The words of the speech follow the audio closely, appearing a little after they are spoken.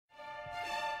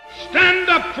Stand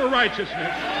up for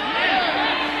righteousness.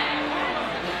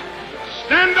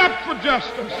 Stand up for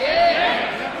justice.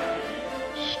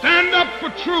 Stand up for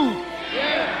truth.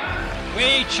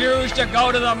 We choose to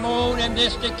go to the moon in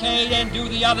this decade and do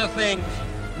the other things,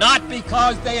 not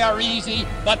because they are easy,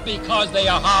 but because they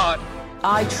are hard.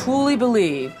 I truly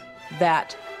believe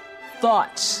that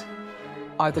thoughts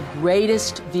are the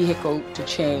greatest vehicle to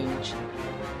change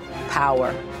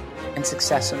power and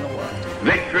success in the world.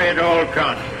 Victory at all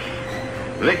costs.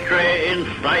 Victory in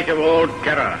spite of all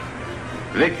terror.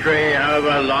 Victory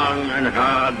however long and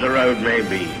hard the road may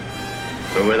be.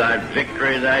 For without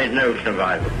victory there is no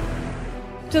survival.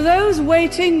 To those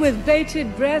waiting with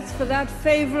bated breath for that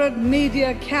favorite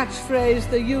media catchphrase,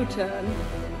 the U-turn,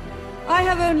 I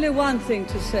have only one thing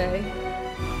to say.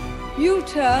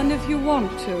 U-turn if you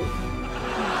want to.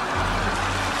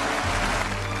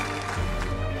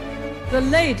 The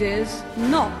ladies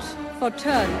not for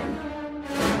turning.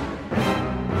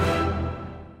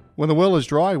 When the well is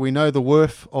dry, we know the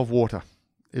worth of water,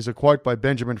 is a quote by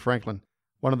Benjamin Franklin,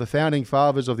 one of the founding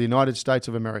fathers of the United States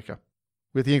of America.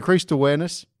 With the increased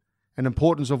awareness and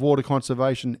importance of water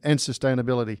conservation and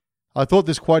sustainability, I thought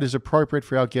this quote is appropriate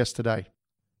for our guest today,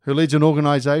 who leads an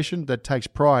organisation that takes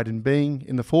pride in being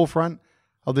in the forefront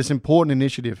of this important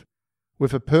initiative,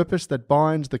 with a purpose that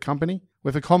binds the company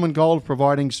with a common goal of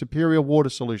providing superior water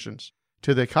solutions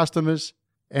to their customers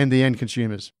and the end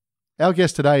consumers. Our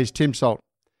guest today is Tim Salt,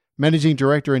 Managing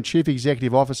Director and Chief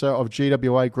Executive Officer of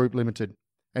GWA Group Limited,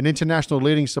 an international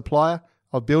leading supplier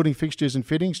of building fixtures and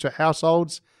fittings to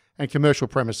households and commercial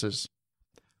premises.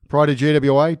 Prior to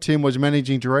GWA, Tim was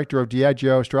Managing Director of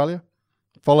Diageo Australia,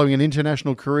 following an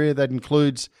international career that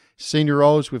includes senior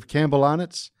roles with Campbell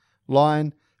Arnott's,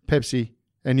 Lion, Pepsi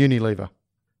and Unilever.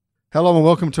 Hello and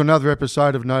welcome to another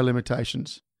episode of No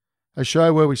Limitations, a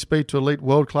show where we speak to elite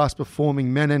world-class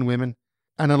performing men and women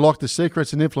and unlock the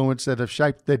secrets and influence that have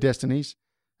shaped their destinies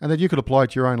and that you could apply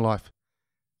to your own life.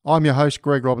 I'm your host,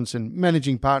 Greg Robinson,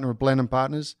 Managing Partner of Blenheim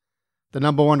Partners, the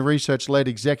 #1 research-led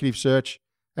executive search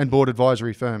and board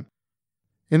advisory firm.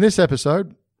 In this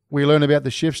episode, we learn about the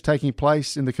shifts taking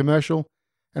place in the commercial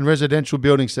and residential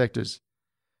building sectors,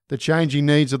 the changing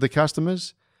needs of the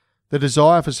customers, the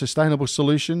desire for sustainable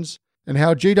solutions, and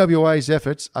how GWA's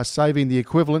efforts are saving the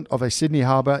equivalent of a Sydney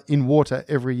harbour in water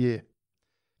every year.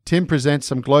 Tim presents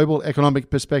some global economic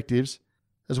perspectives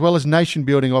as well as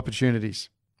nation-building opportunities,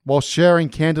 whilst sharing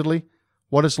candidly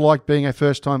what it's like being a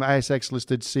first-time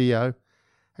ASX-listed CEO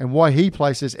and why he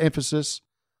places emphasis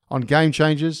on game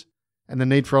changers and the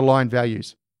need for aligned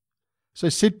values. So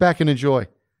sit back and enjoy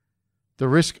the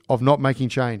risk of not making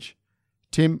change.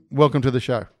 Tim, welcome to the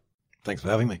show. Thanks for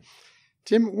having me.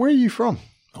 Tim, where are you from?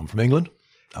 I'm from England,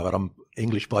 but I'm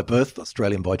English by birth,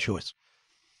 Australian by choice.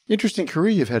 Interesting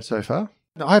career you've had so far.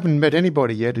 I haven't met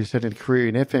anybody yet who's had a career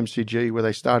in FMCG where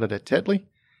they started at Tetley,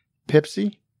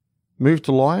 Pepsi, moved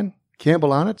to Lion,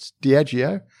 Campbell Arnott's,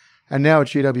 Diageo, and now at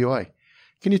GWA.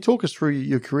 Can you talk us through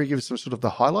your career, give us some sort of the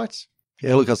highlights?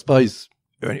 Yeah, look, I suppose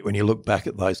when you look back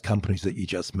at those companies that you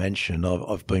just mentioned,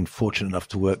 I've been fortunate enough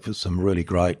to work for some really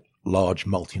great, large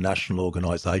multinational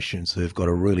organisations who've got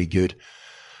a really good,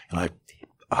 I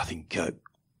think,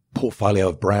 portfolio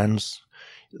of brands.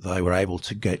 They were able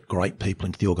to get great people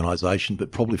into the organisation,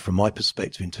 but probably from my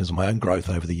perspective, in terms of my own growth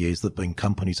over the years, there have been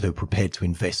companies who are prepared to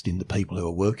invest in the people who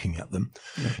are working at them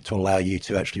to allow you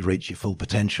to actually reach your full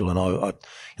potential. And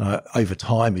I over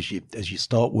time, as you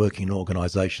start working in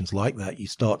organisations like that, you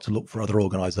start to look for other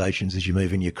organisations as you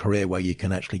move in your career where you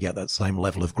can actually get that same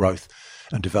level of growth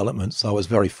and development. So I was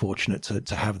very fortunate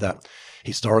to have that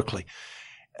historically.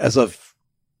 As I've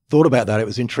thought about that, it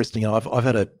was interesting. I've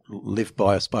had to live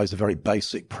by, I suppose, a very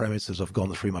basic premise as I've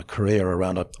gone through my career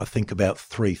around, I think about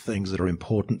three things that are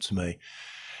important to me.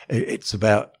 It's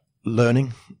about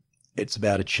learning, it's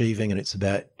about achieving, and it's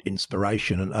about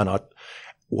inspiration. And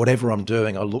whatever I'm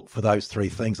doing, I look for those three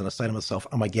things and I say to myself,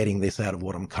 am I getting this out of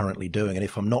what I'm currently doing? And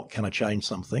if I'm not, can I change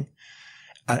something?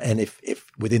 And if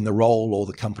within the role or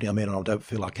the company I'm in, I don't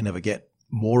feel I can ever get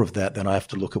more of that, then I have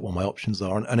to look at what my options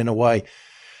are. And in a way,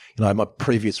 my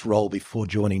previous role before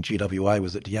joining GWA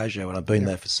was at Diageo, and I've been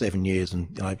there for 7 years.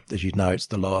 And as you know, it's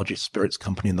the largest spirits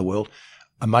company in the world.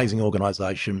 Amazing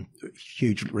organisation,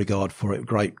 huge regard for it,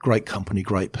 great company,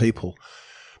 great people.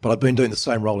 But I've been doing the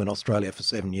same role in Australia for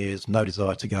 7 years, no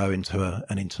desire to go into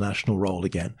an international role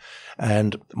again.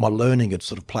 And my learning had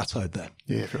sort of plateaued there.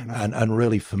 Yeah, fair enough. And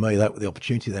really for me, the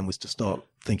opportunity then was to start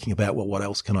thinking about, well, what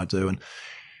else can I do? And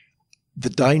the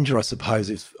danger, I suppose,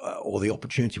 is, or the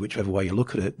opportunity, whichever way you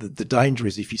look at it, the danger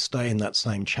is if you stay in that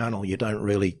same channel, you don't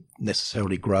really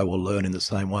necessarily grow or learn in the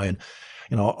same way. And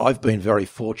I've been very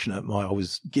fortunate. I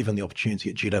was given the opportunity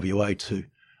at GWA to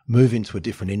move into a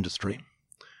different industry,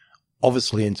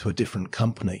 obviously into a different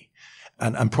company,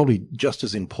 and probably just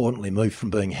as importantly, move from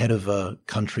being head of a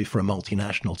country for a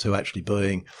multinational to actually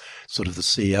being sort of the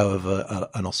CEO of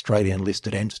an Australian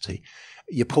listed entity.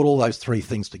 You put all those three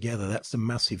things together, that's a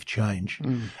massive change.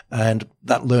 And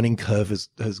that learning curve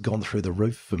has gone through the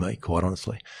roof for me, quite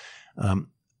honestly.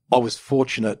 I was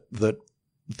fortunate that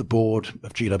the board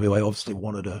of GWA obviously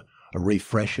wanted a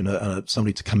refresh and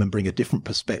somebody to come and bring a different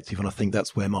perspective. And I think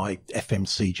that's where my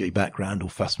FMCG background or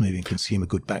fast-moving consumer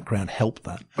good background helped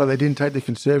that. Well, they didn't take the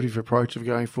conservative approach of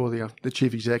going for the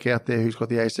chief exec out there who's got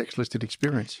the ASX-listed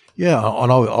experience. Yeah,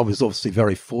 and I was obviously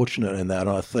very fortunate in that.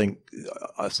 And I think,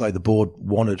 I say the board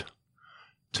wanted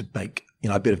to make,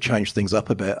 a bit of change things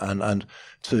up a bit and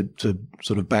to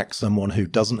sort of back someone who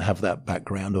doesn't have that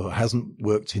background or hasn't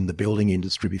worked in the building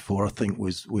industry before, I think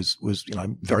was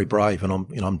very brave. And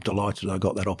I'm delighted I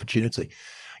got that opportunity.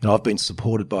 I've been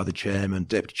supported by the chairman,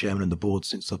 deputy chairman and the board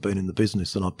since I've been in the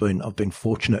business. And I've been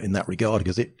fortunate in that regard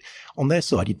because on their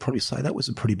side, you'd probably say that was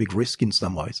a pretty big risk in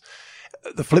some ways.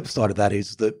 The flip side of that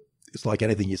is that it's like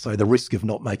anything you say, the risk of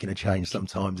not making a change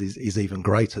sometimes is even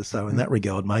greater. So in that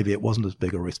regard, maybe it wasn't as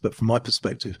big a risk. But from my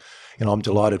perspective, I'm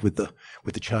delighted with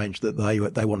the change that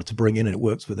they wanted to bring in, and it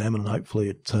works for them, and hopefully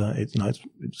it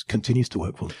continues to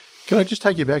work for them. Can I just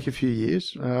take you back a few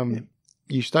years?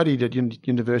 You studied at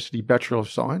university, Bachelor of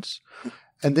Science,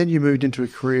 and then you moved into a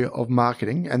career of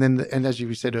marketing. And as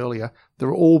you said earlier,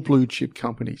 they're all blue chip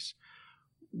companies.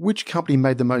 Which company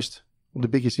made the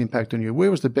biggest impact on you?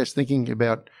 Where was the best thinking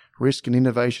about risk and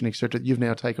innovation, etc., that you've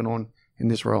now taken on in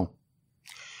this role?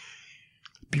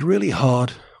 It'd be really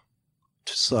hard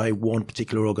to say one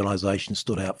particular organisation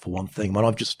stood out for one thing.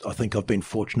 I think I've been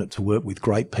fortunate to work with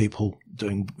great people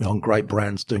on great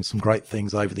brands, doing some great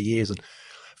things over the years. And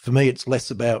for me, it's less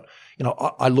about,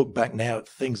 I look back now at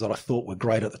things that I thought were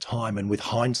great at the time, and with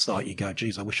hindsight, you go,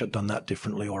 geez, I wish I'd done that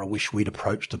differently, or I wish we'd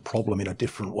approached a problem in a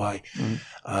different way.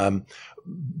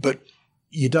 But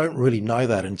you don't really know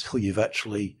that until you've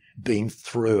actually been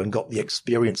through and got the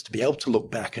experience to be able to look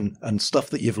back and stuff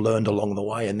that you've learned along the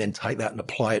way, and then take that and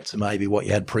apply it to maybe what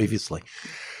you had previously.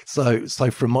 So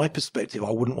from my perspective,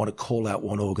 I wouldn't want to call out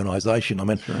one organisation. I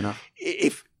mean, fair enough.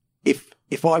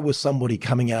 If I was somebody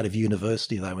coming out of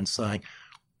university though and saying,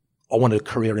 I want a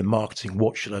career in marketing,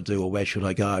 what should I do or where should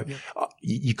I go? Yeah.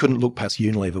 You couldn't look past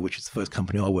Unilever, which is the first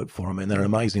company I worked for. I mean, they're an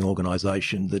amazing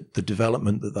organisation. The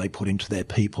development that they put into their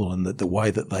people and the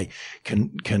way that they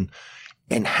can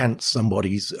enhance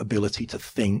somebody's ability to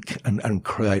think and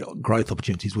create growth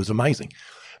opportunities was amazing.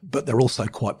 But they're also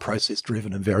quite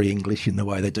process-driven and very English in the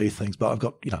way they do things. But I've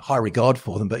got high regard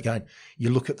for them. But again, you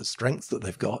look at the strengths that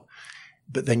they've got.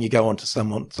 But then you go on to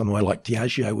somewhere like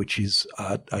Diageo, which is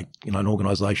an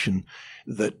organisation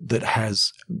that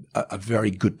has a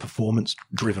very good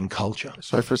performance-driven culture.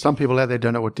 So for some people out there who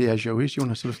don't know what Diageo is, you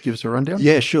want to sort of give us a rundown?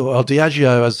 Yeah, sure. Well,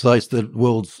 Diageo, as I say, is the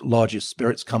world's largest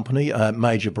spirits company.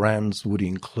 Major brands would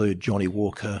include Johnnie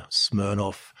Walker,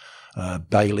 Smirnoff,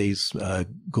 Baileys,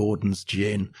 Gordon's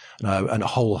Gin, and a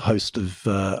whole host of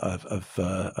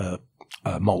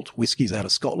malt whiskies out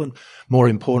of Scotland. More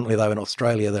importantly, though, in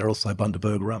Australia, they're also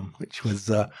Bundaberg rum, which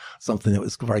was something that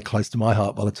was very close to my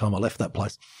heart by the time I left that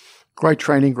place. Great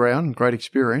training ground, great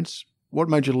experience. What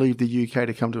made you leave the UK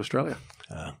to come to Australia?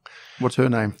 What's her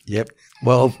name? Yep.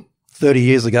 Well, 30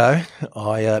 years ago,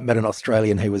 I met an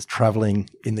Australian who was travelling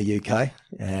in the UK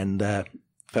and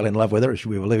fell in love with her as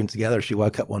we were living together. She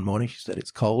woke up one morning. She said, it's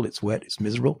cold, it's wet, it's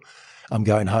miserable. I'm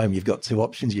going home. You've got two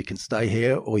options. You can stay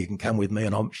here or you can come with me.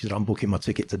 And she said, I'm booking my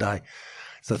ticket today.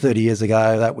 So 30 years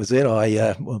ago, that was it.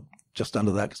 Just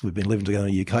under that, because we've been living together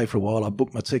in the UK for a while, I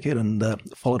booked my ticket and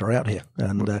followed her out here,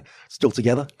 and still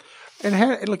together.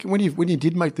 And when you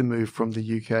did make the move from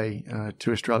the UK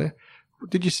to Australia,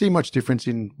 did you see much difference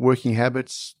in working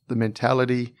habits, the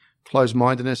mentality,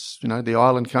 closed-mindedness, the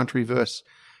island country versus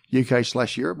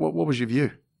UK/Europe? What was your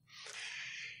view?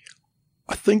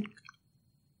 I think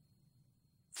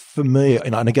for me,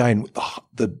 and again,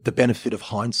 the benefit of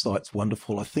hindsight's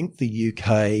wonderful. I think the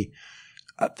UK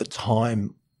at the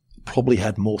time probably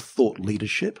had more thought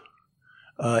leadership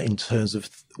in terms of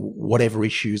whatever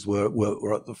issues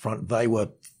were at the front. They were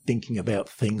thinking about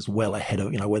things well ahead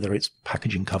of, whether it's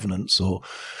packaging covenants or,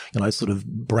 sort of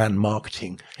brand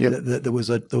marketing. Yep. There was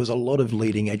a lot of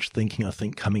leading edge thinking, I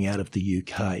think, coming out of the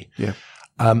UK. Yeah.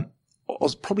 I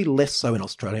was probably less so in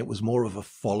Australia. It was more of a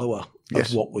follower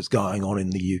of what was going on in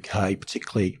the UK,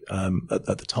 particularly at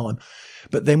the time.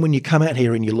 But then when you come out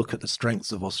here and you look at the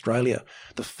strengths of Australia,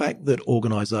 the fact that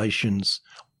organisations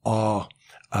are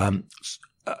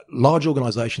large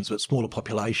organisations but smaller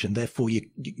population. Therefore,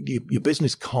 your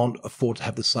business can't afford to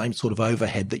have the same sort of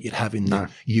overhead that you'd have in the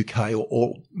UK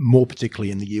or more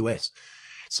particularly in the US.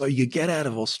 So you get out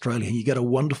of Australia and you get a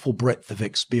wonderful breadth of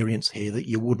experience here that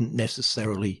you wouldn't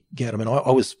necessarily get. I mean,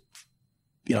 I was,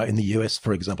 in the US,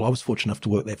 for example, I was fortunate enough to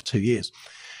work there for 2 years.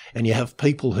 And you have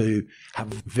people who have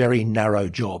very narrow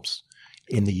jobs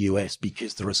in the US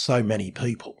because there are so many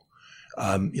people,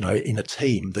 in a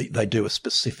team that they do a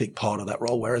specific part of that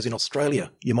role. Whereas in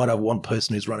Australia, you might have one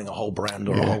person who's running a whole brand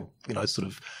or a whole, sort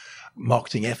of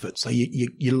marketing effort. So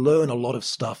you learn a lot of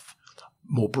stuff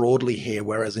more broadly here,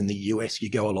 whereas in the US, you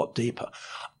go a lot deeper.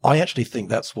 I actually think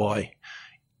that's why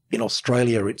in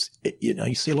Australia,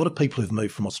 you see a lot of people who've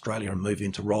moved from Australia and moved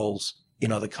into roles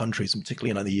in other countries, and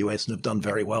particularly in the US, and have done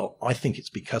very well. I think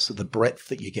it's because of the breadth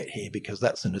that you get here, because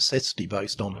that's a necessity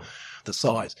based on the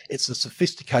size. It's a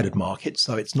sophisticated market,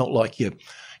 so it's not like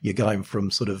you're going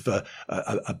from sort of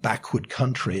a backward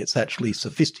country. It's actually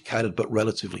sophisticated but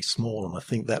relatively small, and I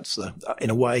think that's,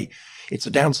 in a way, it's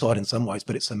a downside in some ways,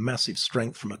 but it's a massive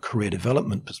strength from a career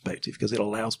development perspective because it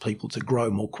allows people to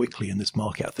grow more quickly in this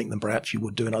market, I think, than perhaps you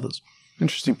would do in others.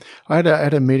 Interesting. I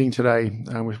had a meeting today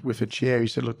with a chair who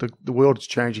said, look, the world is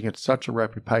changing at such a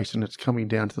rapid pace and it's coming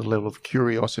down to the level of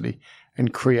curiosity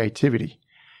and creativity.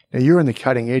 Now, you're in the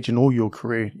cutting edge in all your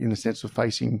career in the sense of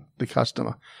facing the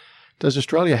customer. Does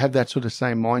Australia have that sort of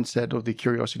same mindset of the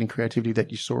curiosity and creativity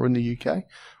that you saw in the UK?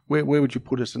 Where would you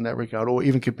put us in that regard, or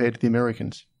even compared to the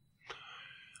Americans?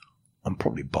 I'm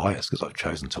probably biased because I've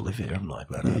chosen to live here, haven't I?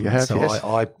 But, you have, so yes.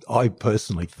 I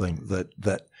personally think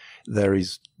that there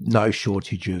is no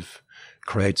shortage of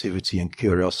creativity and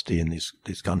curiosity in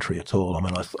this country at all. I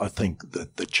mean, I think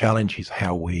that the challenge is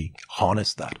how we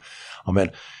harness that. I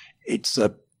mean, it's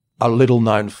a little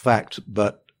known fact,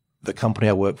 but the company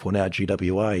I work for now,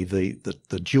 GWA,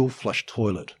 the dual flush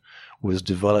toilet was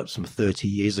developed some 30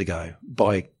 years ago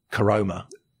by Caroma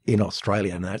in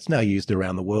Australia. Now it's now used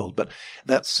around the world, but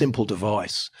that simple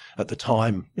device at the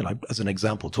time, as an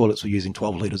example, toilets were using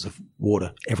 12 litres of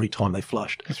water every time they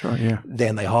flushed. That's right, yeah.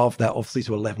 Then they halved that obviously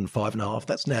to 11, 5.5.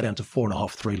 That's now down to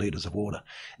 4.5, 3 litres of water.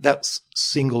 That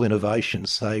single innovation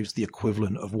saves the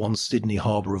equivalent of one Sydney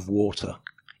harbour of water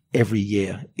every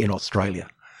year in Australia.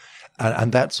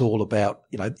 And that's all about,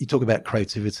 you talk about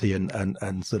creativity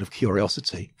and sort of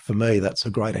curiosity. For me, that's a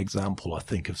great example, I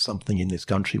think, of something in this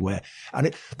country where,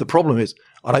 the problem is,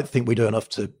 I don't think we do enough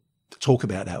to talk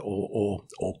about that or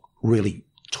really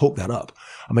talk that up.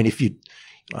 I mean, if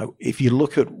you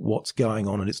look at what's going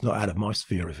on, and it's not out of my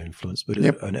sphere of influence, but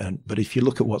but if you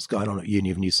look at what's going on at Uni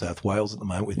of New South Wales at the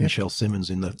moment with Michelle Simmons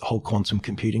in the whole quantum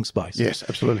computing space. Yes,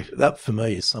 absolutely. That for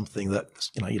me is something that,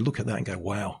 you look at that and go,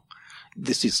 wow.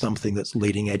 This is something that's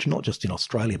leading edge, not just in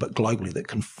Australia, but globally, that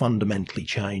can fundamentally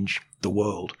change the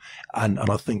world. And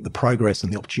I think the progress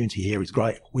and the opportunity here is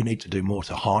great. We need to do more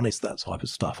to harness that type of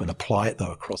stuff and apply it,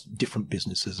 though, across different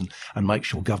businesses and make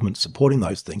sure government's supporting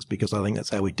those things, because I think that's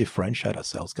how we differentiate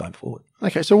ourselves going forward.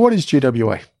 Okay, so what is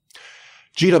GWA?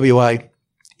 GWA,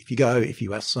 if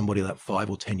you ask somebody that 5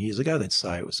 or 10 years ago, they'd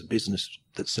say it was a business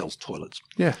that sells toilets.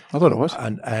 Yeah, I thought it was.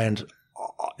 And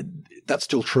that's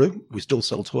still true. We still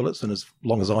sell toilets, and as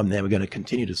long as I'm there, we're going to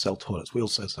continue to sell toilets. We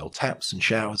also sell taps and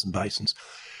showers and basins.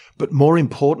 But more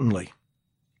importantly,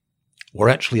 we're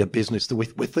actually a business that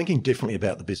we're thinking differently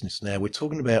about the business now. We're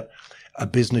talking about a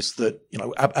business that,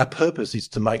 our purpose is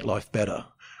to make life better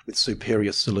with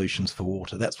superior solutions for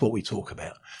water. That's what we talk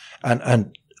about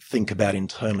and think about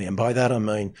internally. And by that, I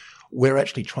mean, we're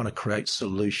actually trying to create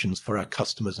solutions for our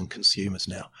customers and consumers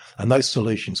now. And those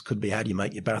solutions could be, how do you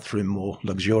make your bathroom more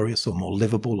luxurious or more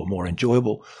livable or more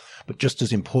enjoyable? But just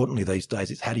as importantly these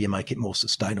days, it's how do you make it more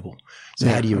sustainable? So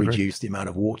how do you reduce the amount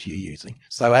of water you're using?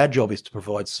 So our job is to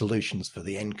provide solutions for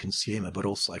the end consumer, but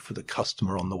also for the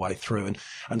customer on the way through.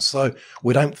 And so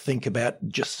we don't think about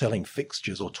just selling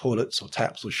fixtures or toilets or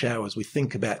taps or showers. We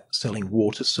think about selling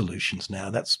water solutions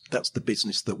now. That's the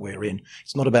business that we're in.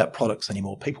 It's not about products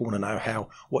anymore. People want to know how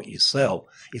what you sell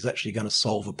is actually going to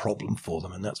solve a problem for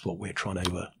them. And that's what we're trying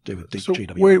to do with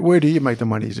GWA. Where do you make the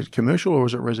money? Is it commercial or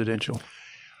is it residential?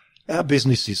 Our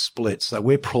business is split, so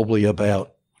we're probably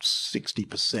about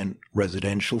 60%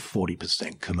 residential,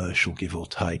 40% commercial, give or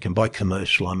take. And by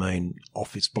commercial, I mean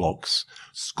office blocks,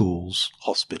 schools,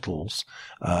 hospitals,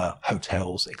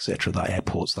 hotels, etc., the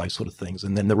airports, those sort of things.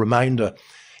 And then the remainder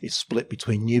is split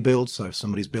between new builds. So if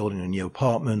somebody's building a new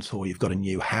apartment or you've got a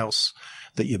new house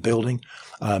that you're building,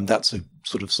 that's a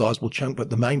sort of sizable chunk.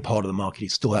 But the main part of the market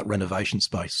is still that renovation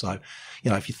space. So,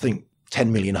 if you think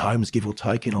 10 million homes, give or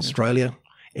take, in Australia,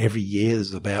 every year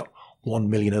there's about 1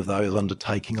 million of those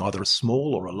undertaking either a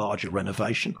small or a larger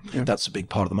renovation. Yeah. That's a big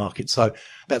part of the market. So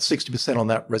about 60% on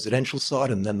that residential side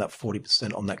and then that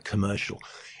 40% on that commercial.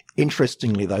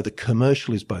 Interestingly, though, the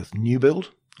commercial is both new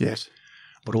build, yes,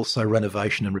 but also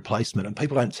renovation and replacement. And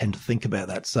people don't tend to think about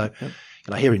that. So,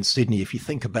 here in Sydney, if you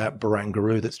think about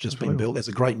Barangaroo that's just been built, there's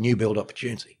a great new build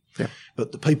opportunity. Yeah.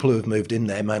 But the people who have moved in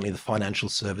there, mainly the financial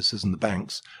services and the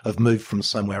banks, have moved from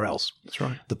somewhere else. That's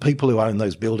right. The people who own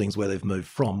those buildings where they've moved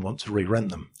from want to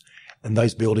re-rent them. And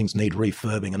those buildings need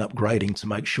refurbing and upgrading to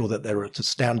make sure that they're at a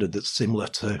standard that's similar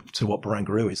to what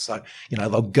Barangaroo is. So,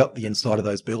 they'll gut the inside of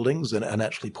those buildings and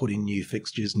actually put in new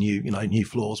fixtures, new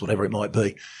floors, whatever it might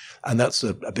be. And that's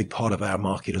a big part of our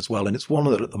market as well. And it's one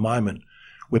that at the moment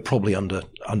we're probably under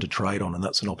trade on, and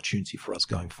that's an opportunity for us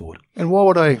going forward. And why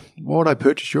would I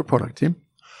purchase your product, Tim?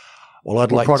 Well,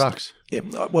 I'd like products.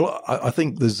 I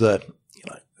think there's a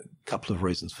couple of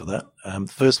reasons for that. The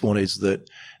first one is that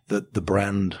the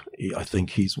brand, I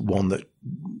think, is one that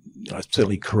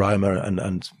certainly Caroma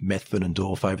and Methven and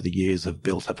Dorf over the years have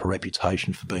built up a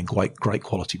reputation for being great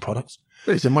quality products.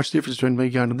 Is there much difference between me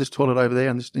going to this toilet over there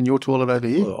and your toilet over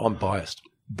here? Well, I'm biased,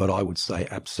 but I would say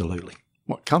absolutely.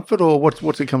 What, comfort, or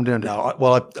what's it come down to? No,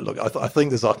 I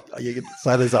think there's a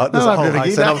whole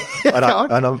host, and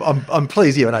I'm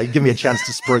pleased you give me a chance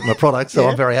to speak my product, so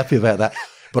I'm very happy about that.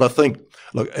 But I think,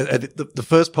 the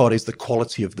first part is the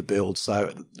quality of the build.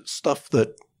 So stuff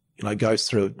that goes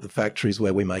through the factories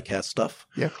where we make our stuff,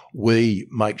 we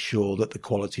make sure that the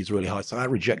quality is really high. So our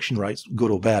rejection rates,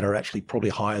 good or bad, are actually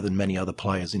probably higher than many other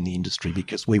players in the industry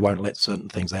because we won't let certain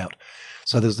things out.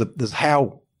 So there's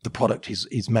how the product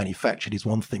is manufactured is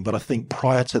one thing, but I think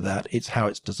prior to that, it's how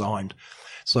it's designed.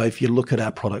 So if you look at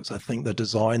our products, I think the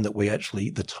design that we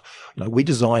actually, we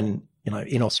design,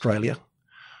 in Australia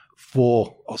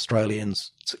for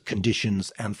Australians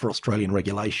conditions and for Australian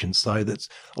regulations. So that's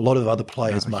a lot of other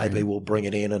players maybe will bring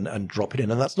it in and drop it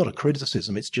in. And that's not a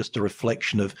criticism. It's just a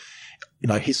reflection of,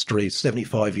 history,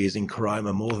 75 years in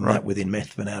Caroma, more than that within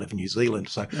Methven out of New Zealand.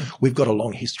 So we've got a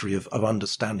long history of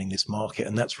understanding this market,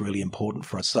 and that's really important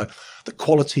for us. So the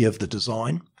quality of the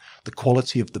design, the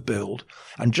quality of the build,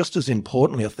 and just as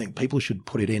importantly, I think people should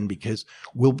put it in because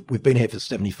we've been here for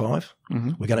 75.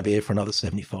 Mm-hmm. We're going to be here for another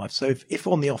 75. So if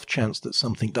on the off chance that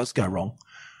something does go wrong,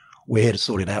 we're here to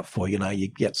sort it out for you. You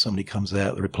get somebody comes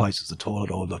out that replaces the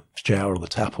toilet or the shower or the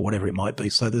tap or whatever it might be.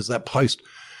 So there's that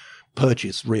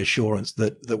post-purchase reassurance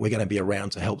that we're going to be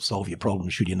around to help solve your problem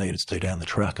should you need us to down the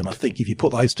track. And I think if you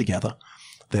put those together,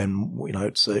 then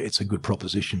it's a good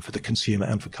proposition for the consumer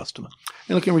and for customer.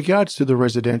 And look, in regards to the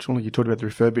residential, you talked about the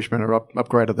refurbishment or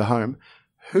upgrade of the home.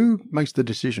 Who makes the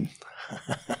decision?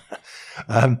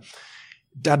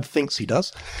 Dad thinks he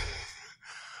does.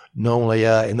 Normally,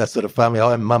 in that sort of family,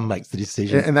 Mum makes the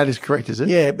decision, and that is correct, is it?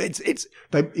 Yeah, it's.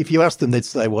 But if you ask them, they'd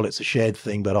say, "Well, it's a shared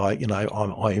thing," but I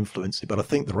influence it. But I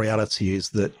think the reality is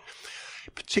that,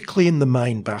 particularly in the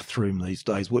main bathroom these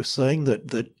days, we're seeing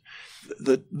that's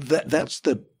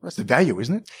the value,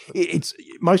 isn't it? It's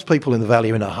most people in the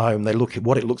value in a home. They look at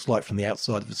what it looks like from the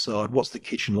outside of the facade. What's the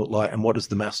kitchen look like, and what does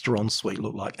the master ensuite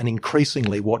look like? And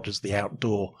increasingly, what does the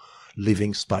outdoor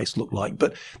living space look like?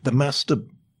 But the master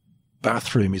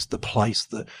bathroom is the place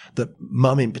that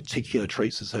Mum in particular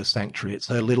treats as her sanctuary. It's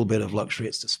her little bit of luxury.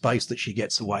 It's the space that she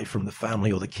gets away from the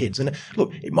family or the kids. And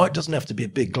look, doesn't have to be a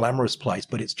big glamorous place,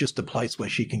 but it's just a place where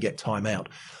she can get time out.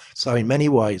 So in many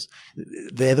ways,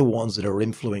 they're the ones that are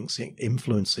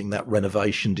influencing that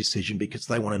renovation decision because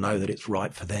they want to know that it's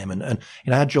right for them. And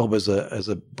our job as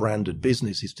a branded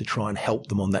business is to try and help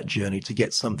them on that journey to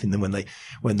get something that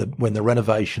when the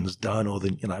renovation's done or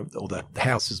the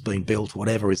house has been built,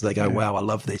 whatever is, they go, wow, I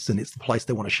love this, and it's the place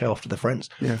they want to show off to their friends.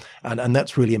 Yeah. And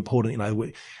that's really important.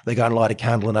 They go and light a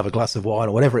candle and have a glass of wine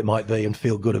or whatever it might be and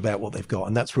feel good about what they've got.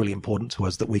 And that's really important to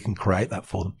us that we can create that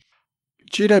for them.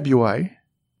 GWA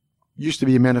used to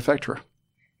be a manufacturer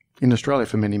in Australia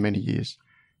for many, many years.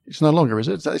 It's no longer, is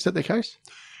it? Is that the case?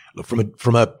 Look, from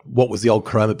what was the old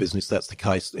Caroma business, that's the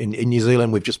case. In New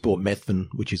Zealand, we've just bought Methven,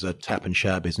 which is a tap and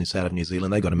shower business out of New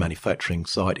Zealand. They've got a manufacturing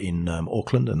site in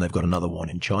Auckland, and they've got another one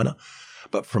in China.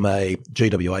 But from a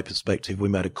GWA perspective, we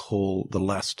made a call the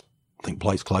last, I think,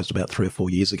 place closed about 3 or 4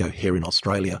 years ago here in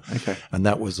Australia. Okay. And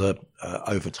that was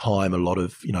over time, a lot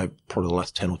of, probably the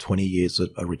last 10 or 20 years,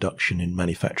 a reduction in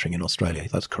manufacturing in Australia.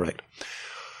 That's correct.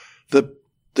 The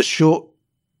short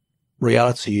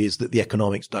reality is that the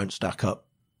economics don't stack up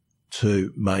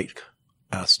to make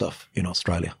our stuff in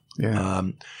Australia. Yeah.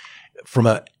 From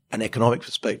an economic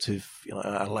perspective,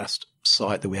 our last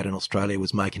site that we had in Australia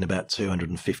was making about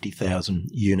 250,000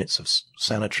 units of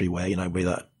sanitary ware, be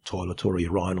that toilet or a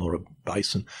urinal or a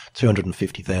basin,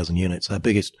 250,000 units. Our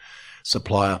biggest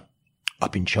supplier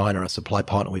up in China, a supply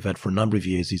partner we've had for a number of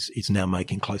years, is now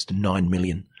making close to 9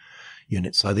 million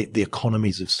units. So the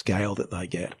economies of scale that they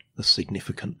get are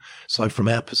significant. So from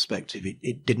our perspective,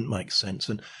 it didn't make sense.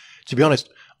 And to be honest,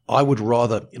 I would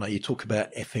rather, you talk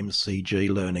about FMCG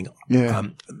learning. Yeah.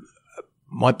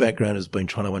 My background has been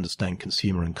trying to understand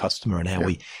consumer and customer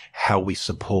and how we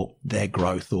support their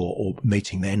growth or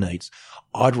meeting their needs.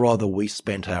 I'd rather we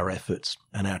spent our efforts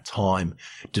and our time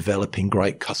developing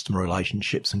great customer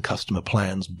relationships and customer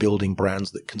plans, building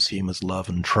brands that consumers love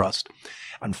and trust,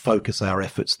 and focus our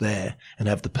efforts there and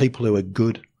have the people who are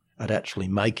good at actually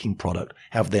making product,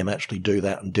 have them actually do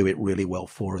that and do it really well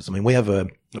for us. I mean, we have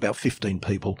about 15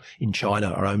 people in China,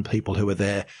 our own people, who are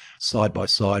there side by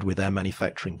side with our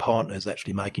manufacturing partners,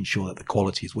 actually making sure that the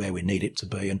quality is where we need it to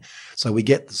be. And so we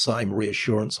get the same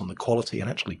reassurance on the quality. And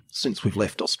actually, since we've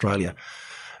left Australia,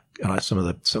 some of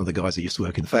the guys that used to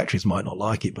work in the factories might not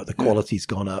like it, but the quality's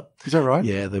gone up. Is that right?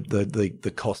 Yeah,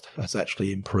 the cost has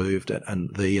actually improved,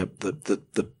 and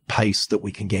the pace that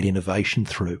we can get innovation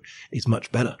through is much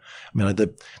better. I mean,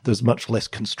 there's much less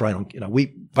constraint on. We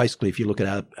basically, if you look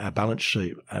at our balance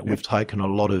sheet, we've taken a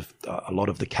lot of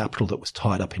the capital that was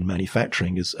tied up in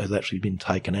manufacturing has actually been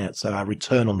taken out. So our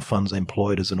return on funds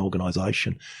employed as an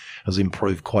organisation has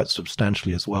improved quite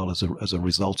substantially as well as a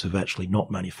result of actually not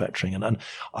manufacturing. And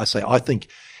I think,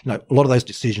 a lot of those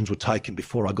decisions were taken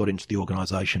before I got into the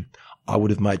organisation. I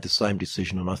would have made the same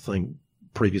decision, and I think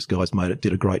previous guys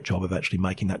did a great job of actually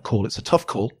making that call. It's a tough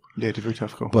call. Yeah, it's a very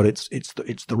tough call. But it's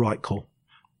the right call.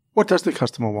 What does the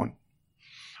customer want?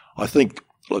 I think,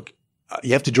 look,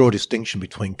 you have to draw a distinction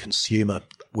between consumer,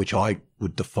 which I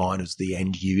would define as the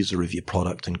end user of your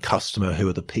product, and customer, who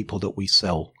are the people that we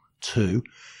sell to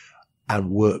and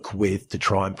work with to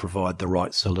try and provide the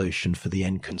right solution for the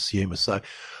end consumer. So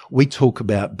we talk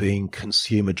about being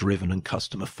consumer driven and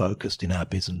customer focused in our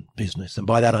business. And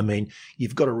by that, I mean,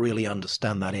 you've got to really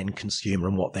understand that end consumer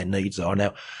and what their needs are.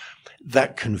 Now,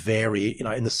 that can vary,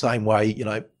 in the same way,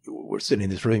 we're sitting in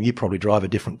this room, you probably drive a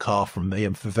different car from me,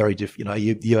 and for very different,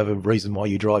 you have a reason why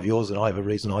you drive yours and I have a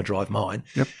reason I drive mine.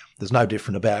 Yep. There's no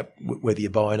different about whether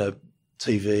you're buying a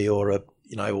TV or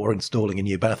or installing a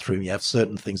new bathroom. You have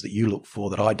certain things that you look for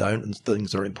that I don't, and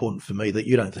things that are important for me that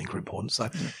you don't think are important. So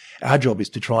our job is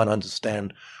to try and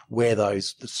understand where the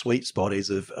sweet spot is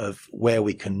of where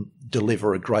we can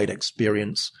deliver a great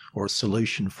experience or a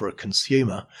solution for a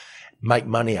consumer, make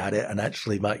money at it, and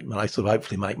actually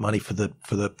hopefully make money for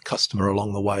the customer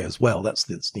along the way as well. That's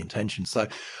the intention. So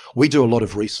we do a lot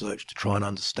of research to try and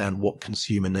understand what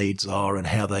consumer needs are and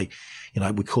how they,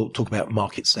 we talk about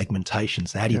market segmentation.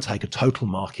 So how do you take a total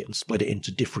market and split it into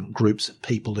different groups of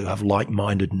people who have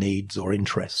like-minded needs or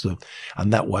interests?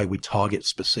 And that way we target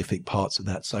specific parts of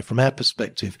that. So from our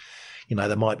perspective,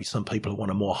 there might be some people who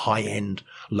want a more high-end,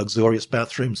 luxurious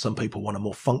bathroom. Some people want a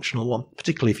more functional one,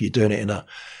 particularly if you're doing it in a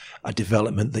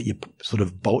development that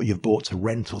you've bought to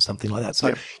rent or something like that.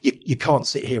 So you can't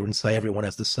sit here and say everyone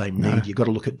has the same need. You've got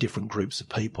to look at different groups of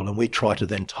people, and we try to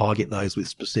then target those with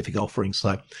specific offerings.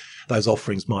 So those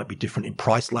offerings might be different in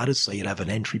price ladders. So you'd have an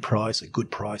entry price, a good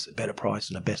price, a better price,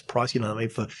 and a best price,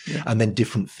 and then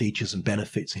different features and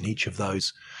benefits in each of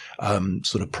those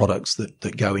sort of products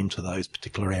that go into those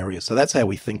particular areas. So that's how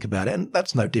we think about it. And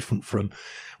that's no different from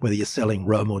whether you're selling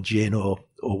rum or gin or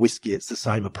whiskey. It's the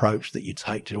same approach that you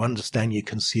take to understand your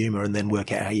consumer and then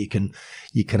work out how you can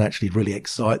actually really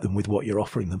excite them with what you're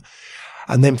offering them.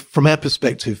 And then from our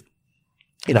perspective,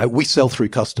 we sell through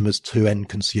customers to end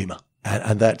consumer.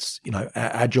 And that's,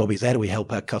 our job is how do we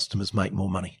help our customers make more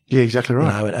money? Yeah, exactly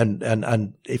right.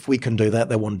 And if we can do that,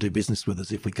 they want to do business with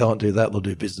us. If we can't do that, they'll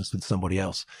do business with somebody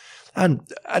else. And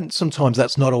sometimes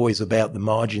that's not always about the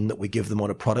margin that we give them on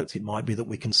a product. It might be that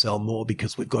we can sell more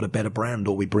because we've got a better brand,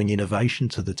 or we bring innovation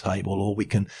to the table, or we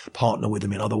can partner with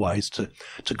them in other ways to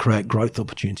create growth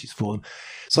opportunities for them.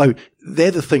 So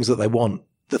they're the things that they want.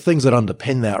 The things that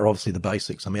underpin that are obviously the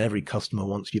basics. I mean, every customer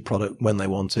wants your product when they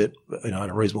want it, at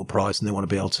a reasonable price, and they want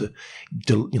to be able to,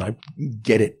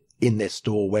 get it in their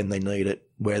store when they need it,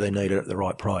 where they need it at the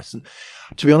right price. And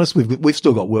to be honest, we've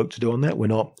still got work to do on that. We're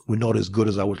not as good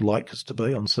as I would like us to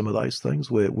be on some of those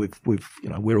things. We're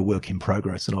a work in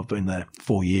progress, and I've been there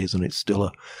 4 years, and it's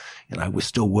still we're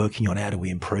still working on how do we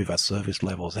improve our service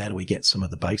levels, how do we get some of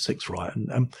the basics right,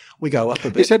 and we go up a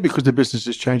bit. Is that because the business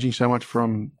is changing so much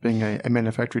from being a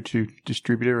manufacturer to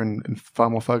distributor and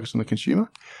far more focused on the consumer?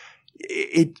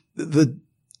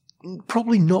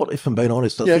 Probably not, if I'm being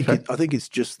honest. I think it's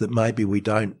just that maybe we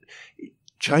don't.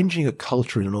 Changing a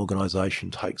culture in an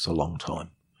organisation takes a long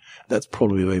time. That's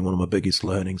probably been one of my biggest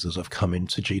learnings as I've come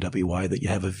into GWA, that you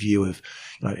have a view of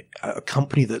a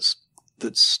company that's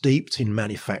that's steeped in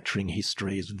manufacturing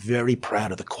history, is very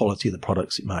proud of the quality of the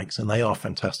products it makes, and they are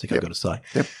fantastic, I've got to say.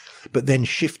 Yep. But then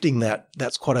shifting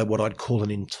that's quite what I'd call an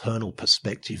internal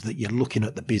perspective, that you're looking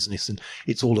at the business and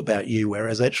it's all about you,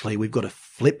 whereas actually we've got to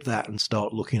flip that and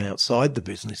start looking outside the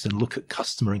business and look at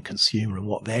customer and consumer and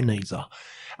what their needs are.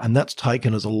 And that's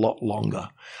taken us a lot longer.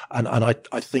 And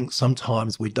I think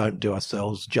sometimes we don't do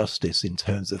ourselves justice in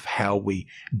terms of how we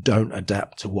don't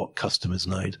adapt to what customers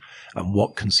need and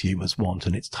what consumers want.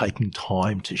 And it's taking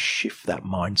time to shift that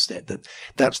mindset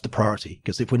that's the priority.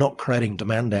 Because if we're not creating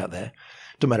demand out there,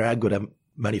 no matter how good our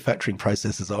manufacturing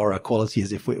processes are, our quality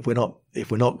is, if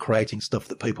we're not creating stuff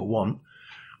that people want,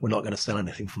 we're not going to sell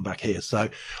anything from back here. So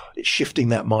shifting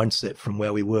that mindset from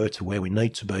where we were to where we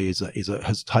need to be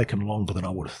has taken longer than I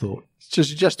would have thought.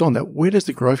 Just on that, where does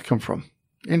the growth come from?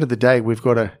 End of the day, we've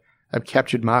got a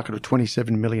captured market of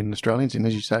 27 million Australians, and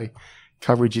as you say,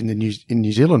 coverage in the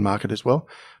New Zealand market as well.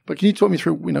 But can you talk me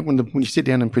through, when you sit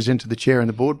down and present to the chair and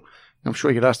the board, I'm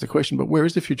sure you get asked the question, but where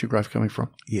is the future growth coming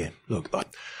from? Yeah, look,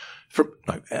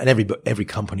 and every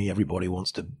company, everybody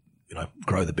wants to,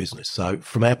 grow the business. So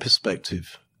from our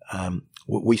perspective,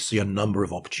 we see a number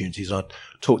of opportunities. I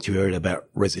talked to you earlier about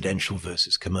residential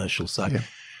versus commercial. So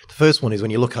The first one is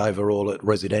when you look overall at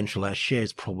residential, our share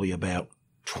is probably about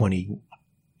 20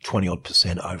 odd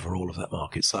 % overall of that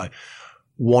market. So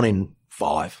 1 in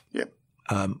 5. Yep.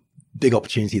 Big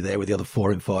opportunity there with the other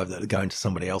 4 in 5 that are going to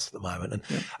somebody else at the moment.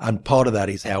 And part of that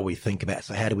is how we think about,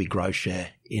 so how do we grow share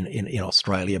in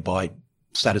Australia by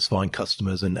satisfying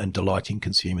customers and delighting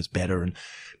consumers better and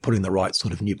putting the right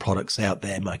sort of new products out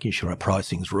there, making sure our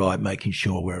pricing's right, making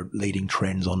sure we're leading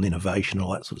trends on innovation,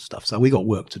 all that sort of stuff. So we got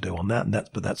work to do on that,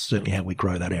 but that's certainly how we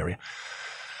grow that area.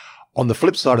 On the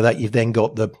flip side of that, you've then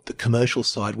got the commercial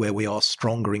side where we are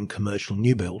stronger in commercial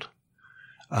new build.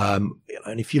 And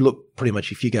if you go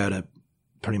to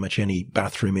pretty much any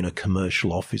bathroom in a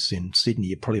commercial office in Sydney,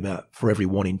 you're probably about, for every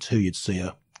 1 in 2, you'd see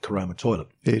a Caroma toilet.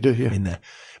 Yeah, you do, yeah. In there.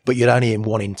 But you'd only in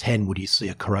 1 in 10 would you see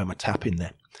a Caroma tap in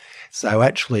there. So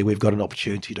actually we've got an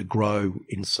opportunity to grow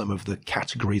in some of the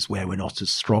categories where we're not as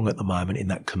strong at the moment in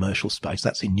that commercial space.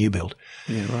 That's in new build.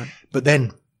 Yeah, right. But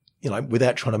then,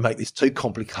 without trying to make this too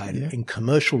complicated, in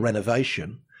commercial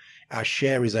renovation, our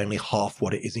share is only half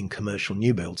what it is in commercial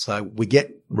new build. So we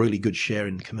get really good share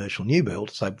in commercial new build,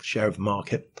 so share of the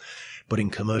market. But in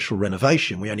commercial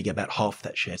renovation, we only get about half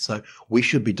that share. So we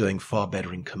should be doing far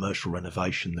better in commercial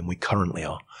renovation than we currently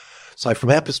are. So from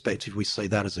our perspective, we see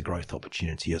that as a growth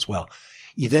opportunity as well.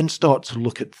 You then start to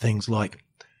look at things like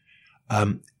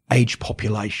age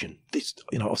population. This,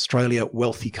 Australia,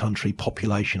 wealthy country,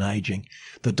 population aging.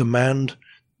 The demand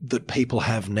that people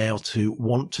have now to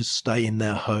want to stay in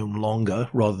their home longer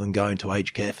rather than going to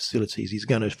aged care facilities is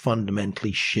going to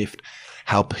fundamentally shift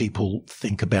how people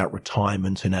think about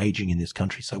retirement and aging in this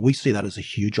country. So we see that as a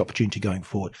huge opportunity going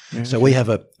forward. Yeah, so we have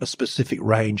a specific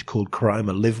range called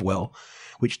Caroma Live Well,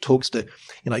 which talks to,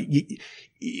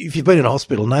 if you've been in a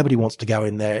hospital, nobody wants to go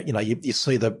in there. You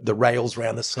see the rails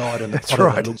around the side and the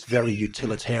product looks very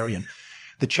utilitarian.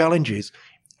 The challenge is,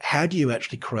 how do you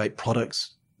actually create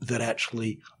products that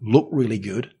actually look really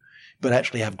good, but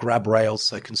actually have grab rails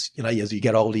so, as you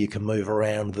get older, you can move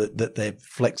around, that they're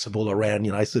flexible around,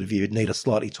 sort of you need a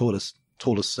slightly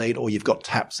taller seat, or you've got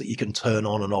taps that you can turn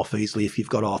on and off easily if you've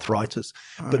got arthritis,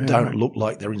 but don't look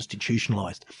like they're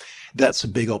institutionalized. That's a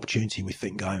big opportunity, we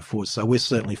think, going forward. So we're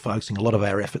certainly focusing a lot of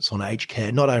our efforts on aged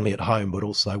care, not only at home, but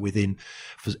also within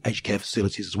aged care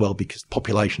facilities as well, because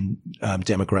population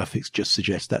demographics just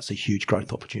suggest that's a huge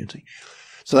growth opportunity.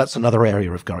 So that's another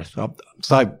area of growth.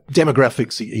 So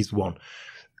demographics is one.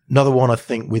 Another one, I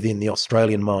think, within the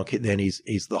Australian market then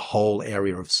is the whole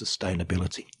area of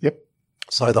sustainability. Yep.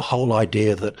 So the whole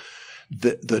idea that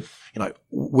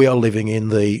we are living in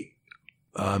the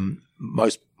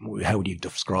most, how would you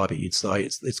describe it? You'd say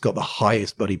it's got the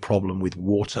highest bloody problem with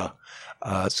water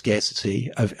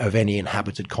scarcity of any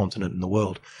inhabited continent in the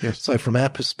world. Yes. So from our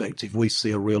perspective, we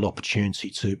see a real opportunity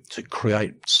to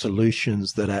create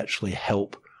solutions that actually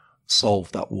help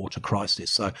solve that water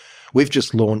crisis. So we've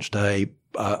just launched a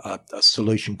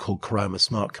solution called Caroma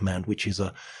Smart Command, which is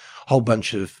a whole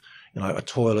bunch of, a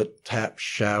toilet, tap,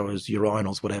 showers,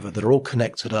 urinals, whatever, that are all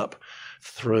connected up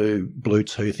through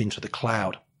Bluetooth into the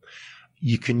cloud.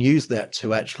 You can use that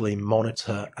to actually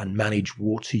monitor and manage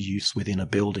water use within a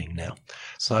building now.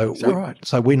 So,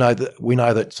 we know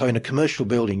that. So in a commercial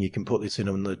building, you can put this in,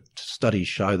 and the studies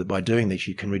show that by doing this,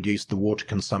 you can reduce the water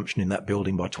consumption in that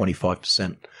building by 25%.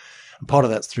 And part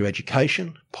of that's through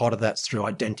education. Part of that's through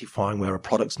identifying where a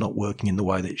product's not working in the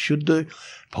way that it should do.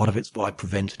 Part of it's by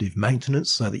preventative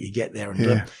maintenance, so that you get there and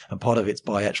do it. And part of it's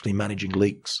by actually managing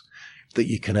leaks. that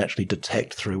you can actually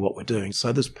detect through what we're doing.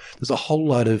 So there's a whole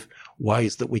load of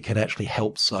ways that we can actually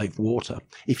help save water.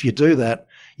 If you do that,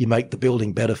 you make the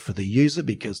building better for the user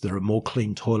because there are more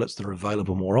clean toilets that are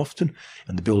available more often,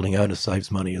 and the building owner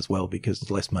saves money as well because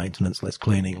there's less maintenance, less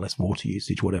cleaning, less water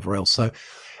usage, whatever else. So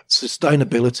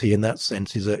sustainability in that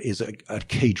sense is a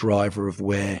key driver of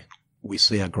where we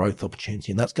see our growth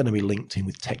opportunity, and that's going to be linked in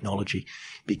with technology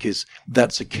because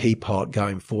that's a key part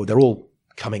going forward. They're all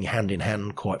coming hand in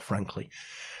hand, quite frankly.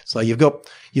 So you've got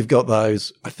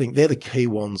those. I think they're the key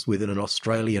ones within an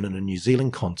Australian and a New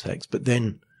Zealand context. But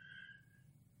then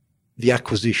the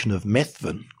acquisition of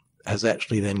Methven has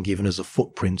actually then given us a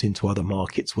footprint into other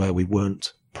markets where we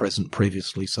weren't present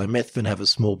previously. So Methven have a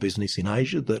small business in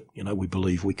Asia that, we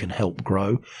believe we can help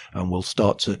grow, and we'll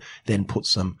start to then put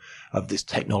some of this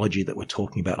technology that we're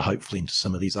talking about hopefully into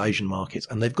some of these Asian markets.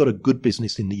 And they've got a good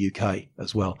business in the UK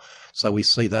as well. So we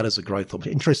see that as a growth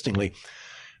opportunity. Interestingly,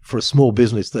 for a small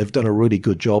business, they've done a really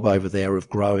good job over there of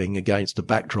growing against a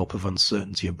backdrop of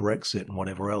uncertainty of Brexit and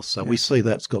whatever else. So we see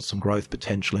that's got some growth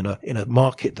potential in a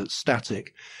market that's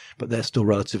static, but they're still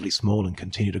relatively small and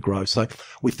continue to grow. So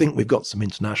we think we've got some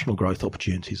international growth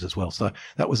opportunities as well. So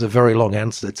that was a very long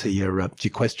answer to your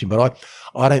question, but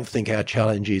I don't think our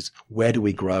challenge is where do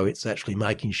we grow? It's actually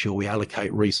making sure we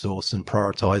allocate resource and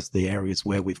prioritize the areas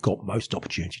where we've got most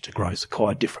opportunity to grow. So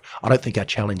quite different. I don't think our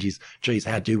challenge is,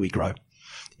 how do we grow?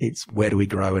 It's where do we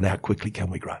grow and how quickly can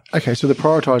we grow? Okay, so the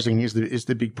prioritizing is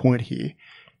the big point here.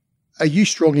 Are you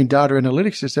strong in data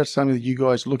analytics? Is that something that you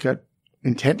guys look at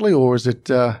intently, or is it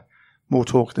more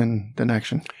talk than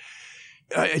action?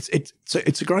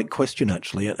 It's a great question,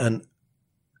 actually, and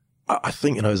I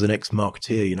think as an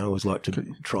ex-marketeer, I always like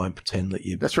to try and pretend that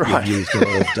you've used a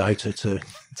lot of data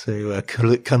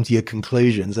to come to your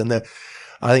conclusions, and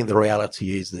I think the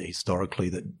reality is that historically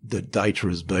that the data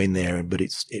has been there, but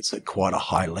it's at quite a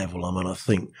high level. I mean, I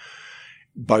think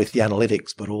both the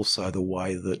analytics, but also the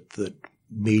way that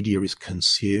media is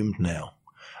consumed now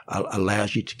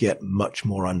allows you to get much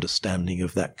more understanding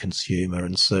of that consumer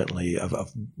and certainly of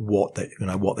what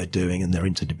they're doing and their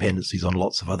interdependencies on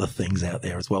lots of other things out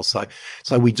there as well. So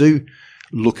we do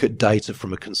look at data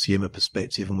from a consumer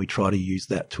perspective, and we try to use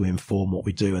that to inform what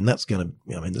we do. And that's going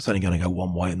to, that's only going to go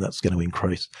one way, and that's going to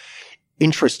increase.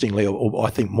 Interestingly, or I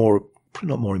think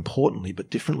not more importantly, but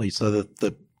differently, so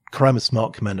the Caroma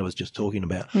Smart Command I was just talking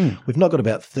about, we've now got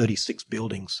about 36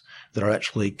 buildings that are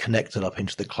actually connected up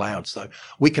into the cloud. So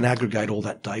we can aggregate all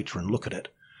that data and look at it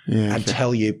and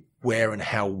tell you where and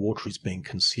how water is being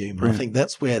consumed. And I think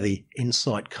that's where the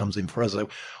insight comes in for us. So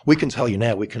we can tell you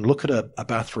now, we can look at a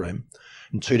bathroom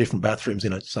and two different bathrooms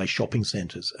in, say, shopping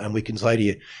centres, and we can say to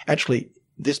you, actually,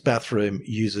 this bathroom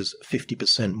uses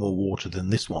 50% more water than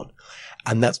this one.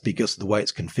 And that's because of the way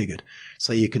it's configured.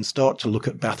 So you can start to look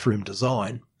at bathroom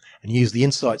design and use the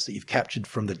insights that you've captured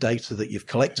from the data that you've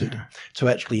collected to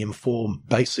actually inform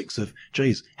basics of,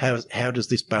 how does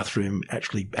this bathroom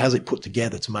actually, how's it put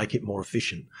together to make it more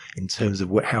efficient in terms of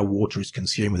how water is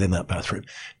consumed within that bathroom?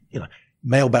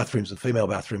 Male bathrooms and female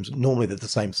bathrooms, normally they're the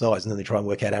same size, and then they try and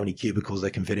work out how many cubicles they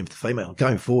can fit in for the female.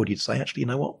 Going forward, you'd say, actually, you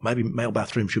know what? Maybe male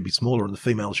bathrooms should be smaller and the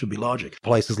female should be larger.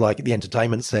 Places like the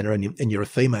entertainment centre and you're a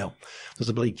female, there's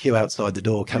a bloody queue outside the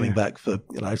door coming back for,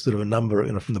 sort of a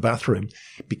number from the bathroom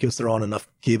because there aren't enough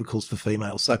cubicles for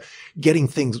females. So getting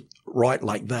things right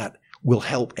like that will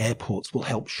help airports, will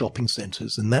help shopping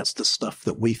centres. And that's the stuff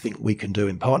that we think we can do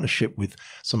in partnership with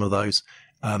some of those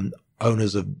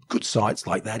owners of good sites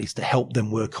like that, is to help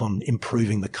them work on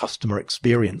improving the customer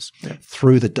experience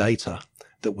through the data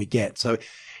that we get. So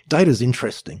data is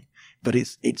interesting, but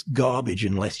it's garbage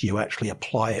unless you actually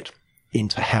apply it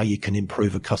into how you can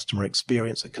improve a customer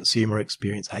experience, a consumer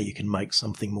experience, how you can make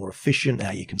something more efficient,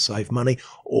 how you can save money,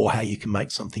 or how you can make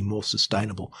something more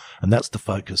sustainable. And that's the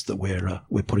focus that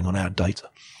we're putting on our data.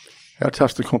 How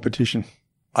tough's the competition?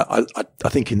 I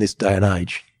think in this day and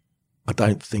age, I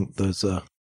don't think there's a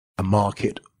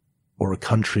market or a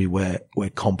country where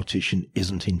competition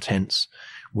isn't intense,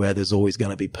 where there's always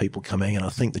going to be people coming. And I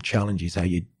think the challenge is how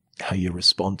you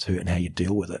respond to it and how you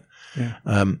deal with it.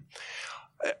 Yeah.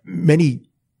 Many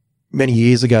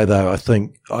years ago, though, I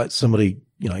think somebody,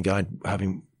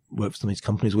 having worked for some of these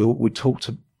companies, we always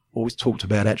talked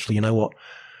about actually,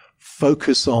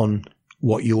 focus on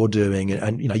what you're doing,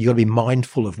 and you've got to be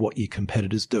mindful of what your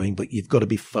competitor's doing, but you've got to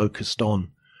be focused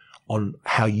on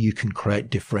how you can create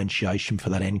differentiation for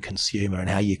that end consumer and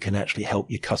how you can actually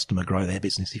help your customer grow their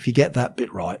business. If you get that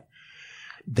bit right,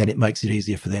 then it makes it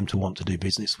easier for them to want to do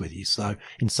business with you. So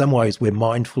in some ways, we're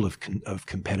mindful of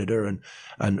competitor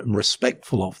and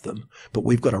respectful of them, but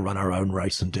we've got to run our own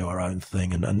race and do our own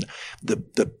thing. And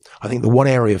I think the one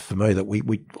area for me that we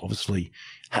obviously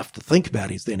have to think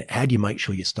about is then how do you make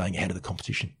sure you're staying ahead of the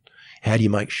competition? How do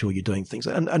you make sure you're doing things?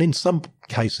 And in some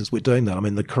cases, we're doing that. I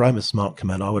mean, the Caroma Smart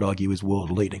Command, I would argue, is world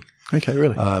leading. Okay,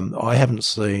 really? I haven't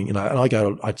seen, and I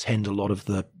attend a lot of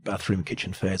the bathroom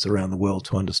kitchen fairs around the world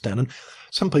to understand. And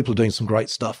some people are doing some great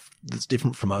stuff that's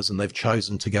different from us, and they've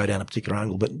chosen to go down a particular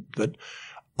angle. But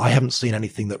I haven't seen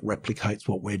anything that replicates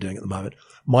what we're doing at the moment.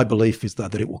 My belief is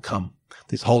that it will come.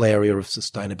 This whole area of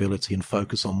sustainability and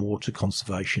focus on water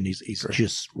conservation is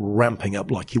just ramping up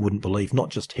like you wouldn't believe, not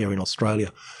just here in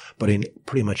Australia, but in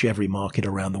pretty much every market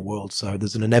around the world. So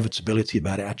there's an inevitability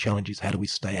about it. Our challenge is how do we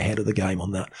stay ahead of the game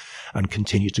on that and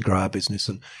continue to grow our business?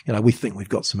 And, we think we've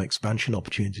got some expansion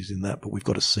opportunities in that, but we've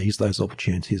got to seize those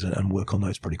opportunities and work on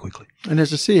those pretty quickly. And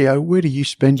as a CEO, where do you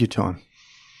spend your time?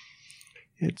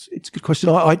 It's a good question.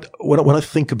 When I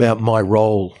think about my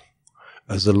role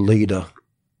as a leader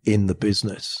in the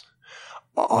business,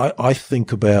 I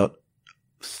think about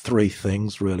three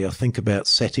things, really. I think about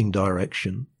setting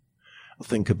direction. I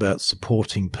think about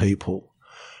supporting people,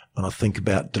 and I think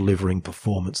about delivering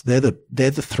performance. They're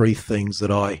the three things that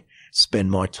I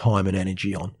spend my time and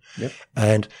energy on. Yep.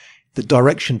 And the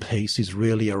direction piece is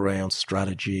really around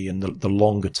strategy and the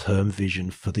longer term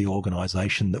vision for the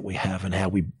organization that we have and how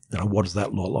we, what does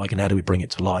that look like and how do we bring it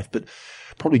to life? But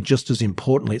probably just as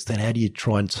importantly, it's then how do you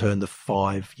try and turn the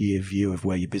 5-year view of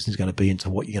where your business is going to be into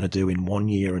what you're going to do in 1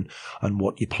 year and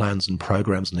what your plans and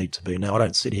programs need to be. Now, I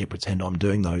don't sit here and pretend I'm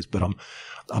doing those, but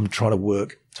I'm trying to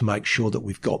work to make sure that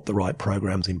we've got the right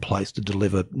programs in place to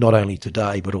deliver not only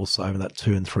today, but also over that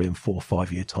 2 and 3 and 4,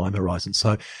 5 year time horizon.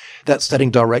 So that's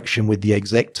setting direction with the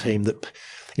exec team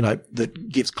that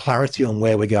gives clarity on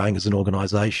where we're going as an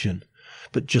organization.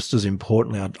 But just as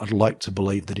importantly, I'd like to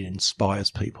believe that it inspires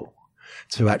people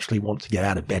to actually want to get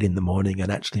out of bed in the morning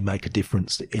and actually make a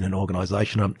difference in an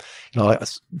organization. I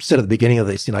said at the beginning of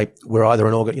this, we're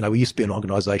either we used to be an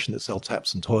organization that sells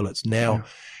taps and toilets. Now,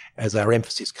 as our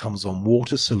emphasis comes on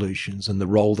water solutions and the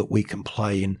role that we can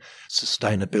play in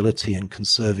sustainability and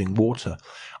conserving water,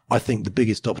 I think the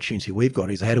biggest opportunity we've got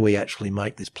is how do we actually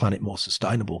make this planet more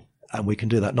sustainable? And we can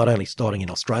do that not only starting in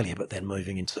Australia, but then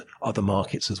moving into other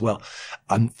markets as well.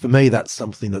 And for me, that's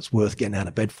something that's worth getting out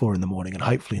of bed for in the morning and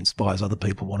hopefully inspires other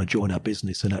people who want to join our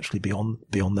business and actually beyond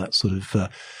that sort of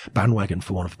bandwagon,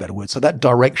 for want of a better word. So that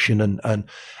direction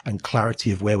and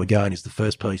clarity of where we're going is the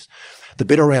first piece. The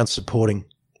bit around supporting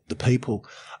the people,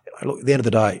 look, at the end of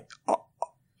the day, I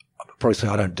probably say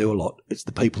I don't do a lot. It's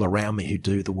the people around me who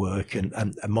do the work,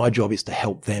 and my job is to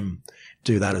help them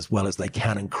do that as well as they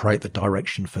can and create the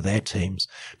direction for their teams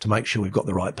to make sure we've got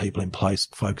the right people in place,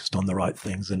 focused on the right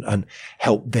things, and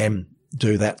help them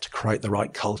do that to create the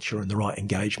right culture and the right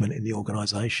engagement in the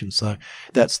organization. So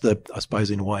that's I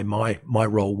suppose in a way, my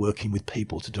role working with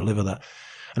people to deliver that.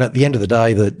 And at the end of the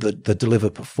day, the deliver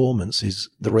performance is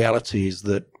the reality is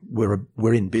that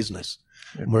we're in business.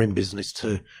 And we're in business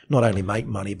to not only make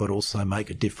money, but also make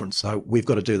a difference. So we've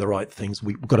got to do the right things.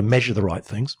 We've got to measure the right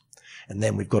things. And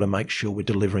then we've got to make sure we're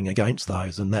delivering against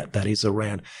those. And that is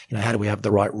around, how do we have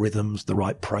the right rhythms, the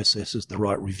right processes, the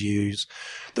right reviews,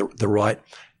 the right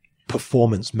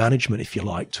performance management, if you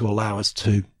like, to allow us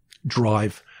to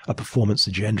drive a performance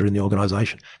agenda in the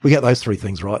organization. If we get those three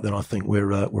things right, then I think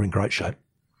we're in great shape.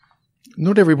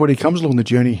 Not everybody comes along the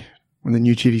journey when the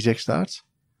new chief exec starts.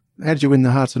 How did you win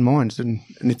the hearts and minds? And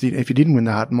if you didn't win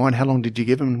the heart and mind, how long did you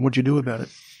give them and what did you do about it?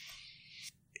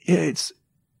 Yeah, it's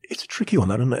a tricky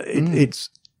one, isn't it? It's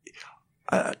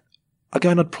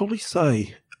again, I'd probably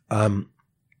say the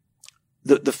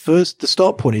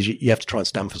start point is you have to try and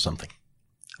stand for something,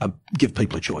 give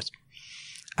people a choice,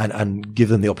 and give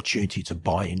them the opportunity to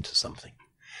buy into something.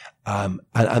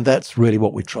 And that's really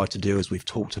what we've tried to do as we've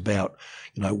talked about,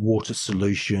 water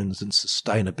solutions and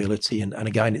sustainability. And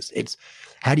again, it's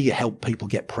how do you help people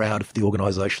get proud of the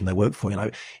organization they work for?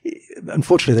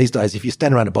 Unfortunately these days, if you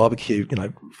stand around a barbecue,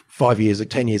 5 years or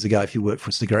 10 years ago, if you worked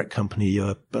for a cigarette company,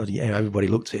 everybody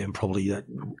looked at you and probably,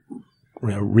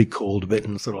 recalled a bit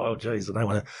and sort of, oh, geez, I don't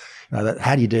want to,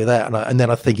 how do you do that? And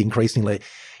then I think increasingly,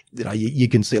 you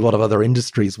can see a lot of other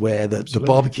industries where the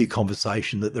barbecue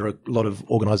conversation, that there are a lot of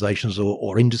organizations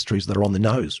or industries that are on the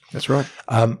nose. That's right.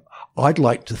 I'd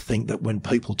like to think that when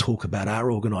people talk about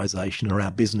our organization or our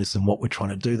business and what we're trying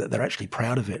to do, that they're actually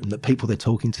proud of it and that people they're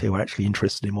talking to are actually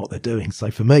interested in what they're doing.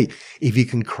 So for me, if you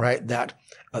can create that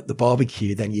at the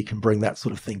barbecue, then you can bring that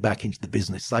sort of thing back into the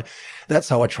business. So that's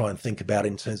how I try and think about it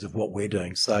in terms of what we're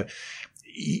doing. So,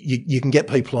 you can get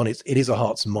people on it. It is a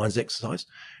hearts and minds exercise.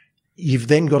 You've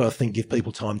then got to, I think, give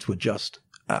people time to adjust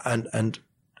and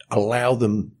allow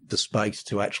them the space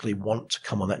to actually want to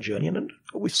come on that journey. And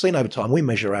we've seen over time, we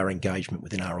measure our engagement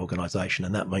within our organisation,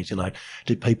 and that means,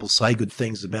 do people say good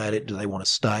things about it? Do they want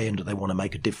to stay, and do they want to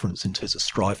make a difference in terms of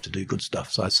strive to do good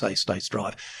stuff? So I say stay,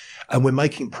 strive. And we're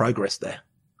making progress there,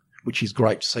 which is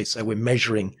great to see. So we're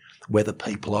measuring whether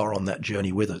people are on that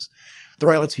journey with us. The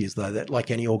reality is, though, that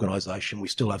like any organisation, we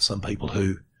still have some people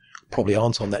who probably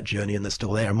aren't on that journey and they're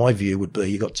still there. And my view would be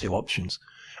you've got two options.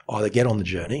 Either get on the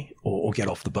journey or get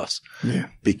off the bus. Yeah.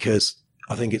 Because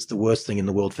I think it's the worst thing in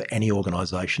the world for any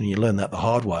organisation, and you learn that the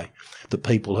hard way, the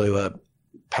people who are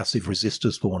passive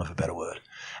resistors, for want of a better word.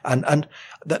 And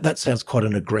that sounds quite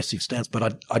an aggressive stance,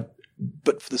 but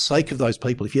but for the sake of those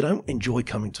people, if you don't enjoy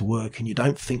coming to work and you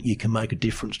don't think you can make a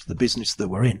difference to the business that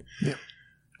we're in,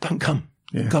 don't come.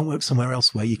 Yeah. Go and work somewhere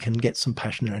else where you can get some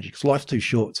passion and energy, because life's too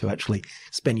short to actually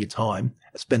spend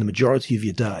the majority of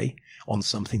your day on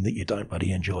something that you don't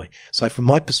really enjoy. So from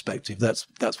my perspective, that's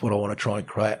what I want to try and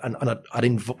create. And I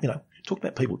didn't, talk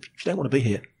about people. If you don't want to be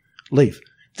here, leave.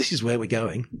 This is where we're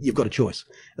going. You've got a choice.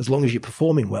 As long as you're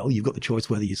performing well, you've got the choice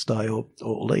whether you stay or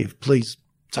leave. Please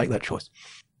take that choice.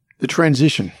 The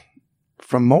transition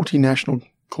from multinational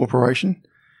corporation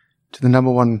to the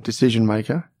number one decision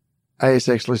maker,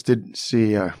 ASX listed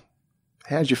CEO.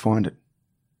 How did you find it?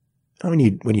 When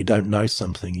you don't know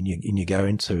something and you go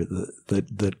into it,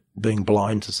 that being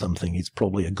blind to something is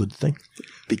probably a good thing,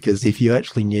 because if you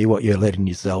actually knew what you're letting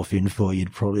yourself in for,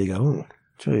 you'd probably go, oh,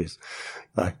 geez,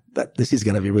 this is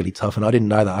going to be really tough. And I didn't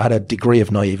know that. I had a degree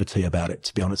of naivety about it,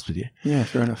 to be honest with you. Yeah,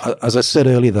 fair enough. As I said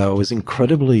earlier, though, I was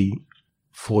incredibly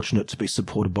fortunate to be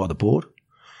supported by the board,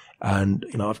 and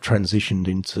I've transitioned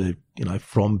into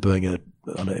from being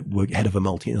head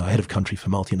of country for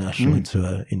multinational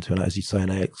into an, as you say, an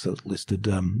ASX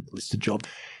listed job.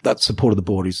 That support of the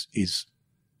board is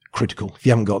critical. If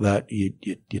you haven't got that,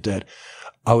 you're dead.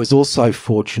 I was also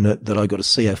fortunate that I got a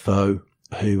CFO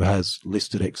who has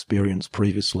listed experience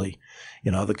previously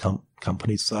in other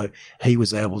companies. So he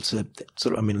was able to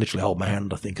literally hold my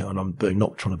hand, I think, and I'm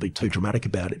not trying to be too dramatic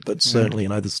about it, but certainly,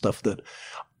 the stuff that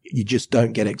you just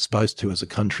don't get exposed to as a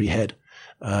country head.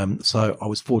 So I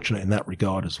was fortunate in that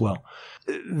regard as well.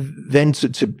 Then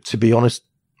to be honest,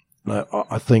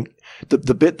 I think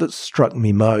the bit that struck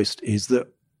me most is that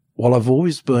while I've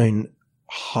always been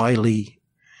highly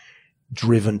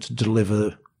driven to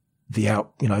deliver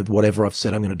whatever I've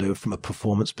said I'm going to do from a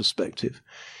performance perspective,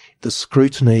 the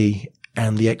scrutiny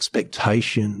and the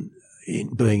expectation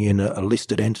in being in a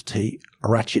listed entity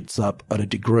ratchets up at a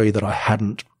degree that I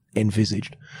hadn't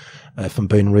envisaged, if I'm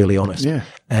being really honest. Yeah.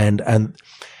 And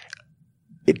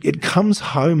it comes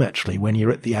home actually when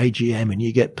you're at the AGM and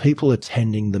you get people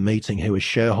attending the meeting who are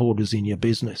shareholders in your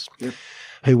business. Yep.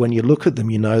 Who, when you look at them,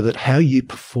 you know that how you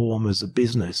perform as a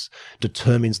business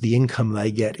determines the income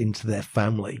they get into their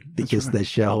family because they're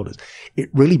shareholders.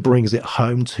 It really brings it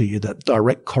home to you, that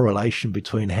direct correlation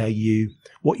between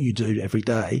what you do every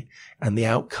day and the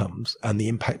outcomes and the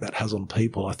impact that has on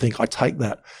people. I think I take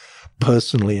that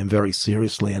personally and very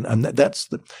seriously. And that's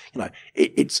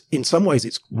it's in some ways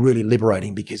it's really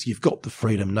liberating because you've got the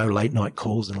freedom, no late night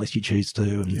calls unless you choose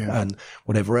to and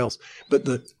whatever else. But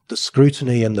the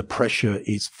scrutiny and the pressure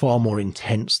is far more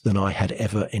intense than I had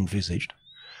ever envisaged,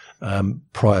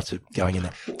 prior to going in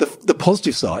there. The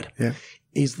positive side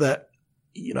is that,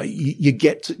 you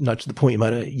get to the point you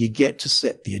made, you get to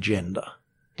set the agenda.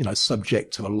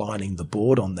 Subject to aligning the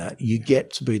board on that, you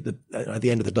get to be at the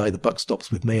end of the day, the buck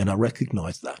stops with me, and I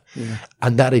recognise that. Yeah.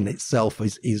 And that in itself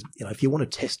is if you want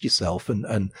to test yourself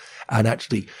and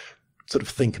actually sort of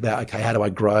think about, okay, how do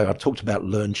I grow? I talked about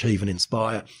learn, achieve, and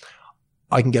inspire.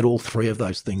 I can get all three of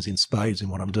those things in spades in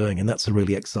what I'm doing, and that's a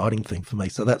really exciting thing for me.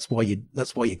 So that's why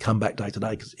you come back day to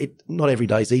day, because not every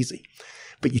day is easy.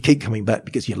 But you keep coming back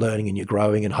because you're learning and you're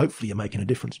growing and hopefully you're making a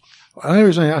difference. I only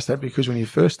reason I asked that because when you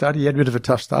first started, you had a bit of a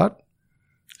tough start.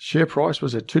 Share price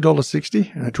was at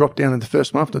 $2.60 and it dropped down in the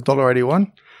first month to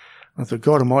 $1.81. I thought,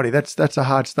 God almighty, that's a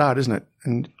hard start, isn't it?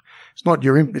 And it's not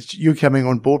it's you coming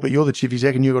on board, but you're the chief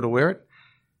exec and you've got to wear it.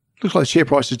 Looks like the share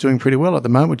price is doing pretty well at the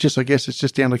moment. I guess it's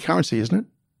just down to currency, isn't it?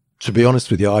 To be honest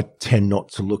with you, I tend not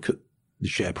to look at the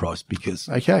share price because...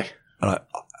 Okay. And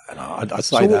I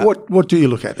say that. So what do you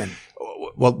look at then?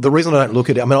 Well, the reason I don't look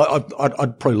at it, I mean,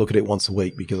 I'd probably look at it once a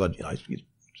week because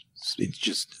it's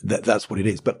just that's what it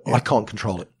is. But I can't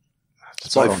control it.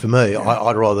 So for me,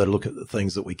 I'd rather look at the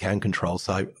things that we can control.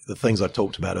 So the things I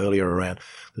talked about earlier around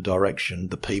the direction,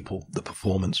 the people, the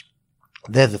performance,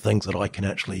 they're the things that I can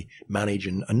actually manage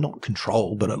and not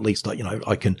control, but at least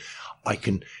I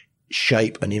can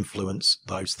shape and influence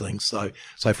those things.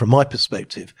 So from my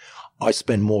perspective, I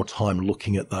spend more time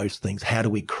looking at those things. How do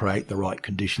we create the right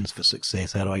conditions for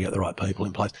success? How do I get the right people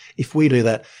in place? If we do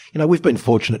that, we've been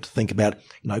fortunate to think about,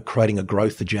 creating a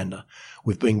growth agenda.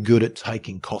 We've been good at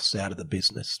taking costs out of the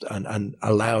business and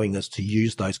allowing us to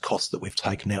use those costs that we've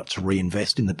taken out to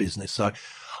reinvest in the business. So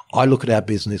I look at our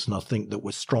business and I think that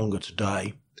we're stronger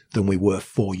today than we were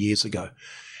 4 years ago.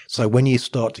 So when you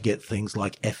start to get things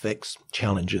like FX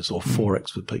challenges or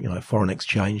Forex for, foreign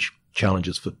exchange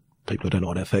challenges for people who don't know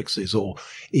what FX is, or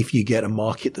if you get a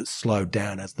market that's slowed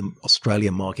down as the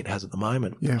Australian market has at the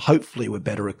moment, hopefully we're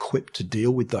better equipped to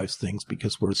deal with those things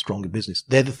because we're a stronger business.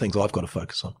 They're the things I've got to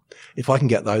focus on. If I can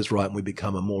get those right and we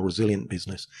become a more resilient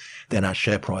business, then our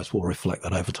share price will reflect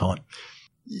that over time.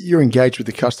 You're engaged with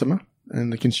the customer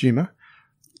and the consumer.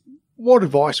 What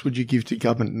advice would you give to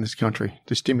government in this country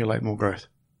to stimulate more growth?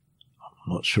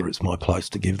 I'm not sure it's my place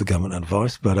to give the government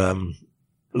advice, but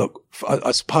look,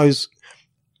 I suppose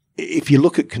if you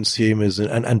look at consumers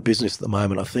and business at the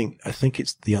moment, I think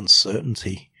it's the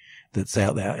uncertainty that's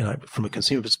out there. From a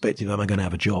consumer perspective, am I going to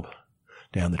have a job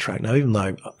down the track? Now, even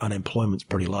though unemployment's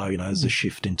pretty low, there's a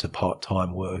shift into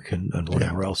part-time work and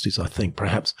whatever else is, I think,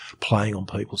 perhaps playing on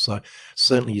people. So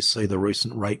certainly you see the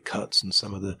recent rate cuts and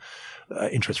some of the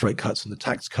interest rate cuts and the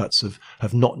tax cuts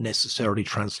have not necessarily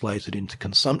translated into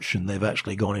consumption. They've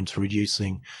actually gone into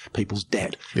reducing people's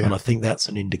debt. Yeah. And I think that's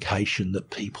an indication that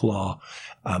people are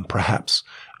perhaps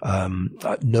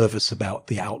nervous about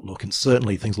the outlook. And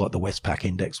certainly things like the Westpac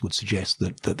index would suggest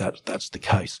that's the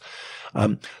case.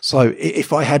 So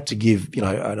if I had to give, and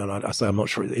I say I'm not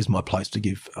sure it is my place to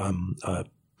give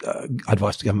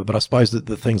advice to government, but I suppose that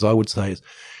the things I would say is,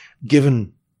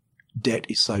 given debt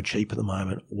is so cheap at the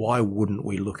moment, why wouldn't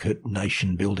we look at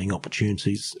nation building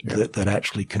opportunities that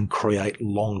actually can create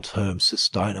long-term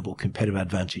sustainable competitive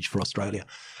advantage for Australia?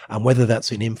 And whether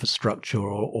that's in infrastructure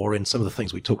or in some of the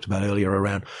things we talked about earlier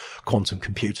around quantum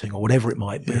computing or whatever it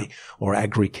might be, or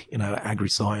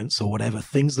agri-science or whatever,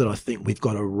 things that I think we've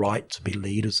got a right to be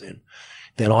leaders in,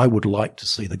 then I would like to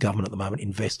see the government at the moment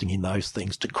investing in those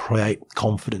things to create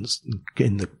confidence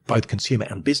in both consumer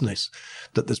and business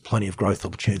that there's plenty of growth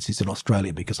opportunities in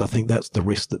Australia, because I think that's the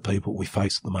risk that we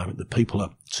face at the moment, that people are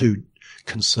too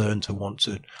concerned to want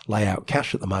to lay out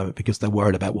cash at the moment because they're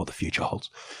worried about what the future holds.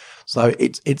 So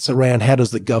it's around how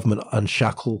does the government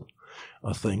unshackle,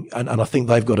 I think, and I think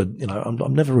they've got to,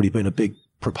 I've never really been a big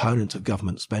proponent of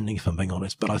government spending, if I'm being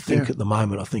honest, but I think at the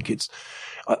moment, I think it's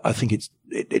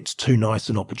too nice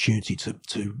an opportunity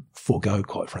to forego,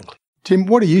 quite frankly. Tim,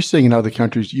 what are you seeing in other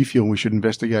countries you feel we should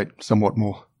investigate somewhat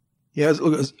more? Yeah,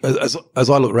 as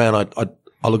I look around,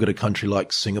 I look at a country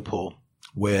like Singapore,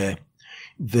 where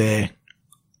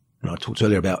I talked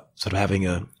earlier about sort of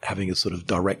having a sort of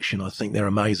direction. I think they're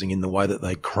amazing in the way that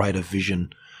they create a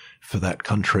vision for that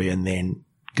country, and then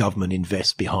government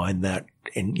invests behind that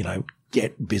and,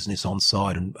 get business on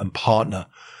side and partner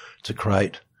to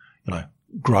create,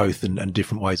 growth and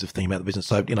different ways of thinking about the business.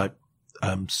 So,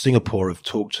 Singapore have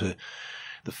talked to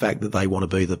the fact that they want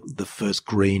to be the first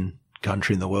green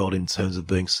country in the world in terms of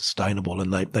being sustainable.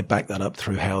 And they back that up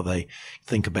through how they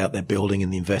think about their building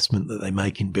and the investment that they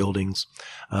make in buildings.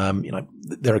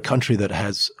 They're a country that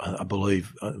has, I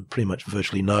believe, pretty much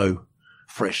virtually no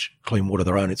fresh, clean water of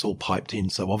their own. It's all piped in.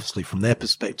 So obviously from their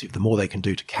perspective, the more they can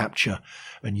do to capture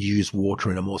and use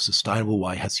water in a more sustainable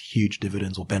way has huge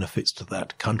dividends or benefits to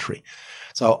that country.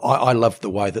 So I love the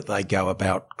way that they go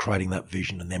about creating that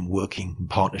vision and then working in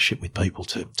partnership with people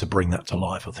to bring that to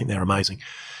life. I think they're amazing.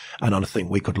 And I think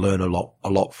we could learn a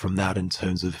lot from that in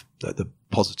terms of the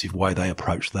positive way they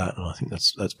approach that. And I think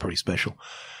that's pretty special.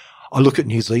 I look at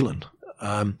New Zealand.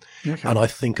 And I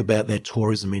think about their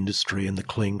tourism industry and the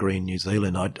clean green New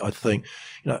Zealand. I think,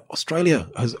 Australia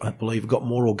has, I believe, got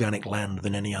more organic land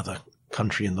than any other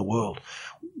country in the world.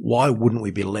 Why wouldn't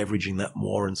we be leveraging that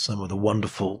more in some of the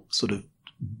wonderful sort of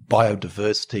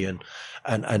biodiversity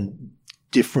and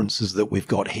differences that we've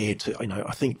got here to,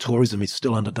 I think tourism is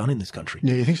still underdone in this country.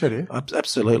 Yeah, you think so, do you?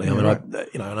 Absolutely. Yeah,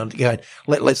 and again,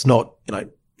 let's not,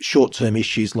 short-term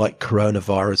issues like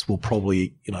coronavirus will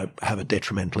probably, have a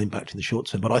detrimental impact in the short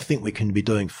term. But I think we can be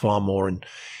doing far more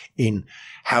in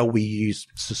how we use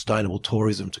sustainable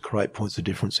tourism to create points of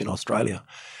difference in Australia.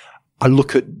 I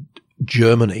look at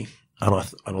Germany and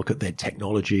I look at their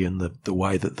technology and the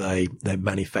way that their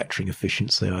manufacturing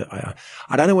efficiency. I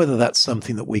don't know whether that's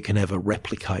something that we can ever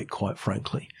replicate, quite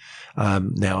frankly.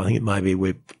 Now I think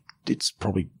it's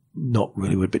probably not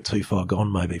really, we're a bit too far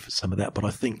gone maybe for some of that, but I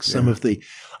think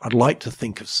I'd like to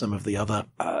think of some of the other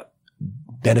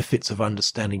benefits of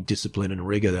understanding discipline and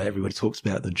rigor that everybody talks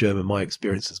about in German. My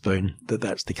experience has been that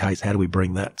that's the case. How do we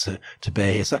bring that to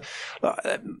bear here? So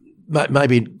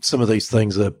maybe some of these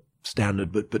things are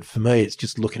standard, but for me, it's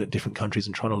just looking at different countries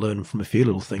and trying to learn from a few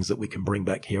little things that we can bring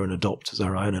back here and adopt as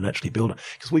our own and actually build it.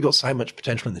 Because we've got so much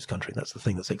potential in this country. That's the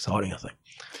thing that's exciting, I think.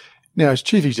 Now, as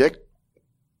chief exec,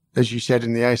 as you said,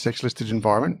 in the ASX listed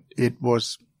environment, it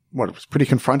was pretty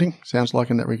confronting, sounds like,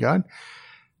 in that regard.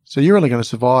 So you're only going to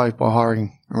survive by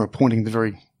hiring or appointing the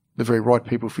very right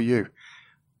people for you.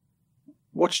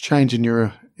 What's changed in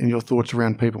your thoughts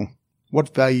around people?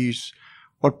 What values,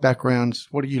 what backgrounds,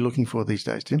 what are you looking for these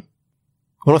days, Tim?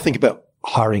 When I think about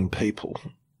hiring people,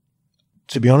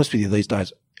 to be honest with you, these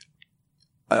days,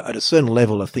 at a certain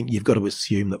level, I think you've got to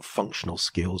assume that functional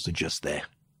skills are just there.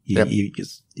 You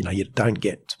don't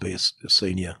get to be a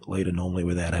senior leader normally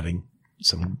without having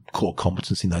some core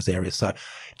competence in those areas. So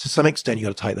to some extent, you've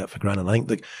got to take that for granted. I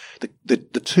think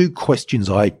the two questions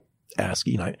I ask,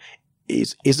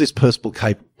 is this person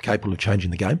capable of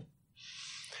changing the game?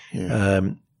 Yeah.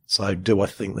 So do I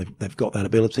think they've got that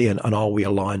ability, and are we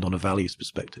aligned on a values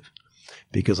perspective?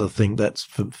 Because I think that's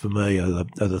for me are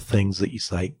the things that you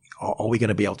say, are we going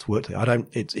to be able to work together?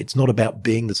 It's not about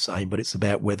being the same, but it's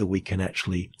about whether we can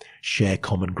actually share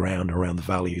common ground around the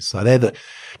values. So they're the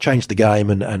change the game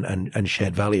and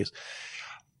shared values.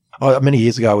 Many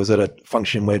years ago, I was at a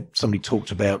function where somebody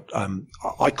talked about,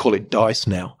 I call it DICE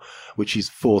now, which is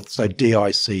fourth. So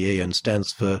DICE, and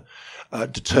stands for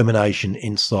determination,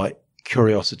 insight,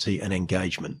 curiosity, and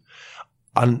engagement.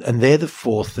 And they're the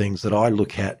four things that I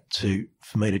look at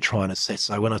for me to try and assess.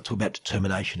 So when I talk about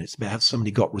determination, it's about have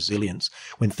somebody got resilience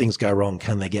when things go wrong?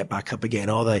 Can they get back up again?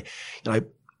 Are they, a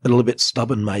little bit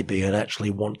stubborn maybe and actually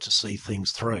want to see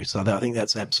things through? So I think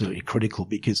that's absolutely critical,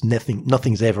 because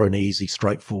nothing's ever an easy,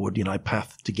 straightforward,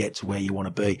 path to get to where you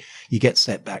want to be. You get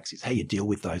setbacks. It's how you deal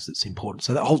with those that's important.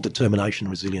 So that whole determination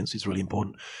and resilience is really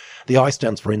important. The I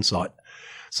stands for insight.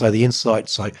 So the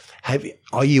insight,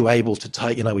 are you able to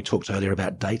take, we talked earlier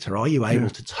about data, are you able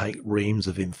to take reams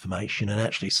of information and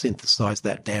actually synthesize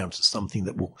that down to something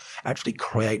that will actually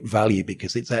create value,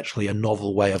 because it's actually a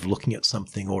novel way of looking at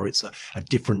something, or it's a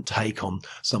different take on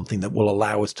something that will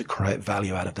allow us to create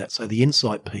value out of that. So the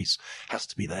insight piece has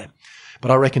to be there.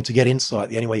 But I reckon to get insight,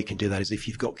 the only way you can do that is if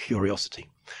you've got curiosity.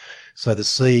 So the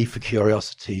C for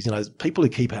curiosities, people who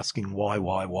keep asking why,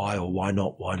 or why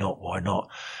not.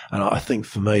 And I think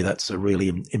for me, that's a really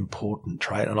important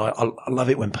trait. And I love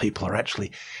it when people are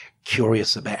actually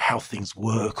curious about how things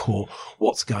work or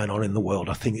what's going on in the world.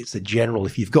 I think it's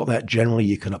if you've got that generally,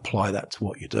 you can apply that to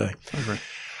what you're doing. Okay.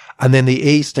 And then the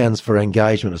E stands for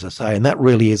engagement, as I say, and that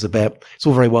really is about, it's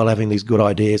all very well having these good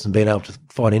ideas and being able to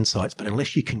find insights, but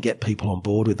unless you can get people on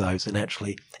board with those and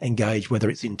actually engage, whether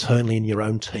it's internally in your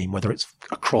own team, whether it's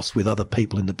across with other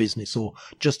people in the business, or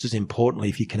just as importantly,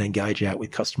 if you can engage out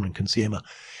with customer and consumer,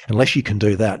 unless you can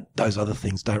do that, those other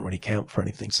things don't really count for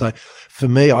anything. So for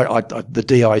me, the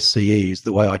DICE is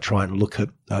the way I try and look at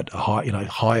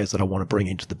hires that I want to bring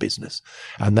into the business.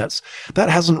 And that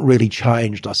hasn't really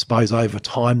changed, I suppose, over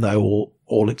time though.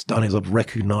 All it's done is I've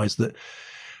recognized that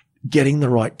getting the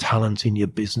right talent in your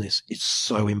business is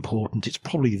so important. It's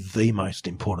probably the most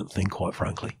important thing, quite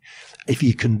frankly. If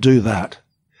you can do that,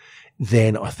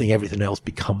 then I think everything else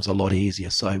becomes a lot easier.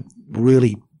 So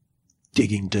really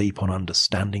digging deep on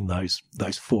understanding those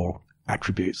four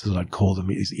attributes, as I'd call them,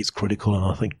 is critical. And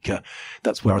I think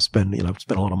that's where I spend a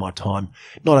lot of my time,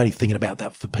 not only thinking about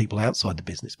that for people outside the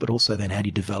business, but also then how do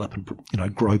you develop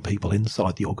and grow people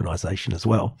inside the organisation as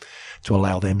well to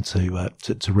allow them to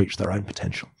reach their own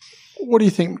potential. What do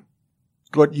you think?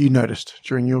 What you noticed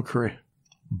during your career?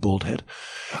 Bald head.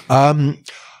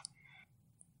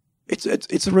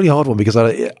 It's a really hard one, because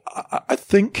I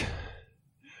think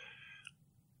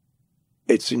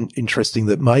it's interesting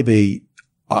that maybe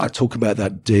I talk about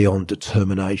that D on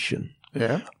determination.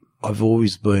 Yeah. I've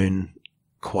always been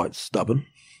quite stubborn.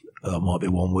 That might be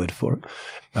one word for it.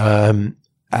 And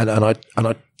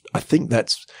I think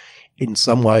that's, in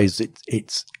some ways,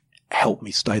 it's helped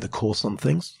me stay the course on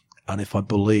things. And if I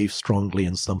believe strongly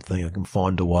in something, I can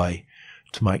find a way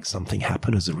to make something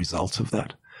happen as a result of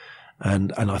that.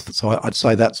 So I'd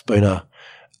say that's been a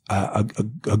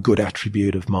good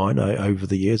attribute of mine over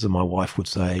the years. And my wife would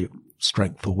say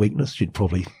strength or weakness. She'd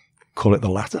probably call it the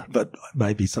latter, but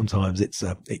maybe sometimes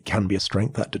it can be a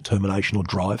strength, that determination or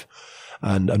drive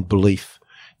and belief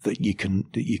that you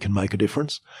can make a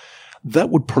difference. That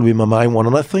would probably be my main one.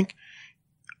 And I think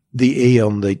the E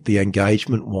on the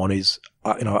engagement one is,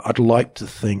 I'd like to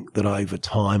think that over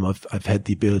time I've had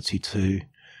the ability to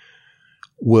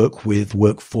work with,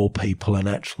 work for people, and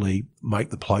actually make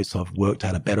the place I've worked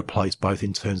at a better place, both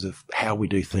in terms of how we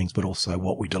do things, but also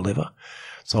what we deliver.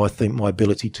 So I think my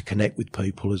ability to connect with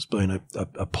people has been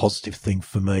a positive thing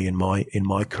for me in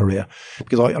my career,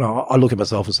 because I look at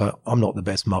myself and say, I'm not the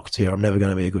best marketeer. I'm never going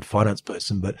to be a good finance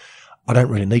person, but I don't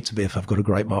really need to be if I've got a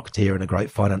great marketeer and a great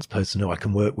finance person who I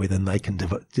can work with and they can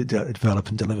develop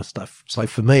and deliver stuff. So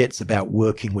for me, it's about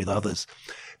working with others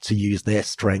to use their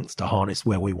strengths to harness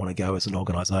where we want to go as an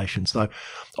organisation. So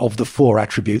of the 4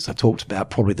 attributes I talked about,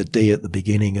 probably the D at the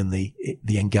beginning and the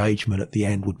engagement at the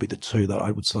end would be the 2 that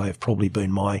I would say have probably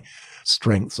been my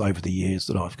strengths over the years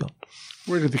that I've got.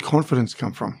 Where did the confidence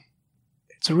come from?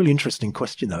 It's a really interesting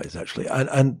question, though, is actually.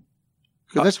 And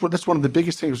that's one of the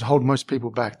biggest things that hold most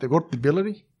people back. They've got the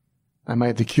ability, they may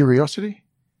have the curiosity,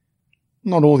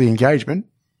 not all the engagement,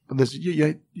 but there's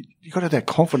you got to have that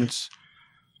confidence.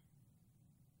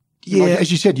 Yeah, like,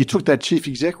 as you said, you took that chief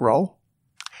exec role.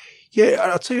 Yeah,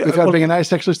 I'll tell you, without being an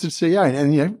ASX listed CEO,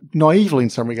 and naively in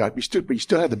some regard, but you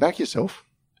still had to back yourself.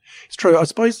 It's true. I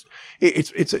suppose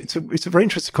it's a very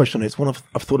interesting question. It's one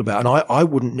I've thought about, and I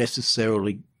wouldn't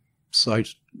necessarily say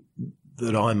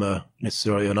that I'm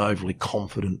necessarily an overly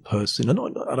confident person, and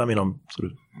I don't mean I'm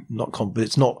sort of not confident. But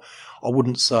it's not. I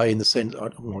wouldn't say in the sense.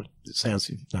 It sounds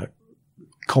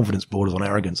confidence borders on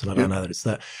arrogance, and I don't know that it's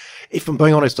that. If I'm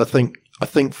being honest, I think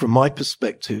from my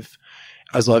perspective,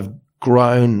 as I've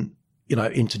grown,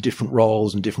 into different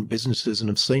roles and different businesses, and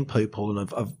have seen people,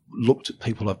 and I've looked at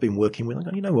people I've been working with, and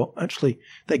go, you know what, actually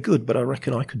they're good, but I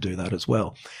reckon I could do that as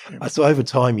well. Yeah. So over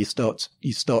time, you start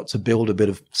to build a bit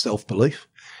of self-belief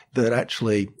that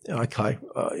actually, okay,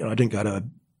 I didn't go to a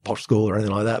posh school or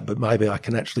anything like that, but maybe I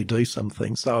can actually do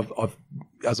something. So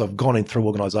as I've gone in through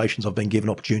organisations, I've been given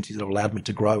opportunities that have allowed me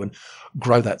to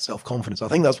grow that self-confidence. I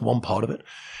think that's one part of it.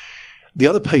 The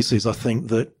other piece is, I think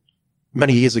that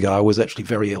many years ago, I was actually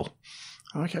very ill.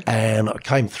 Okay. And I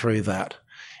came through that.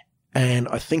 And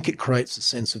I think it creates a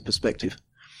sense of perspective,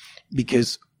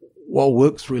 because while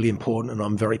work's really important and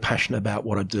I'm very passionate about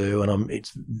what I do, and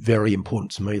it's very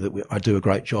important to me that I do a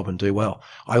great job and do well,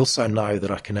 I also know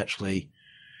that I can actually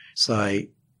say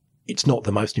it's not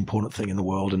the most important thing in the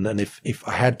world. And then if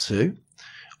I had to,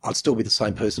 I'd still be the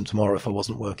same person tomorrow if I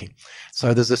wasn't working.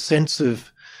 So there's a sense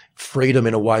of freedom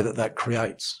in a way that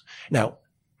creates. Now,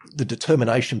 the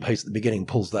determination piece at the beginning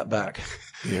pulls that back.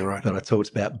 Yeah, right. That I talked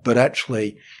about. But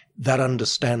actually, that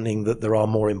understanding that there are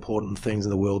more important things in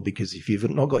the world, because if you've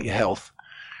not got your health,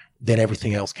 then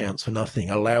everything else counts for nothing,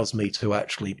 allows me to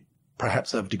actually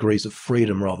perhaps have degrees of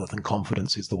freedom rather than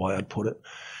confidence, is the way I'd put it,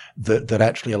 that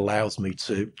actually allows me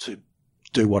to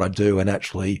do what I do and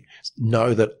actually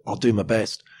know that I'll do my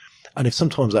best. And if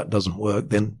sometimes that doesn't work,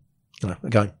 then,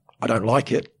 again, I don't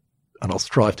like it and I'll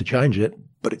strive to change it,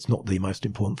 but it's not the most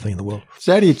important thing in the world.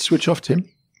 So how do you switch off, Tim?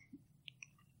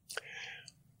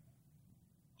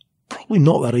 Probably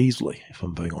not that easily, if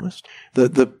I'm being honest.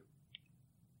 The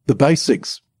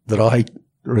basics that I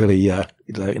really, I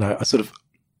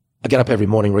get up every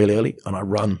morning really early and I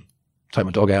run, take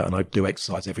my dog out, and I do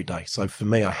exercise every day. So for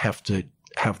me, I have to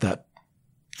have that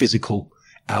physical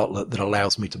outlet that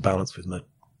allows me to balance with my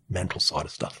mental side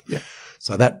of stuff. Yeah.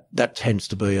 So that tends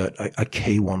to be a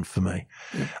key one for me.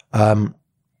 Yeah.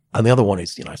 And the other one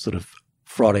is, sort of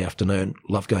Friday afternoon,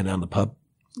 love going down the pub,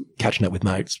 catching up with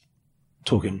mates,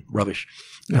 talking rubbish,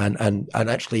 and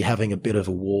actually having a bit of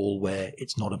a wall where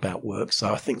it's not about work.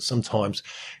 So I think sometimes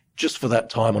just for that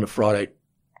time on a Friday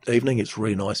evening, it's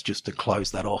really nice just to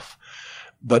close that off.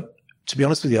 But to be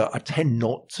honest with you, I tend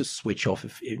not to switch off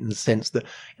in the sense that,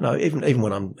 even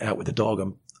when I'm out with the dog,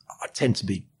 I tend to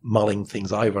be mulling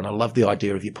things over, and I love the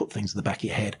idea of you put things in the back of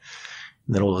your head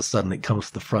and then all of a sudden it comes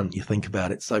to the front, you think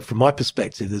about it. So from my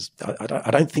perspective, I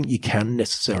don't think you can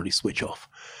necessarily switch off.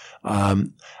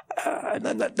 And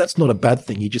that's not a bad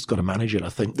thing. You just got to manage it. I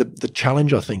think the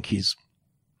challenge, I think, is,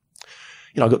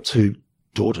 I've got 2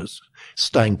 daughters,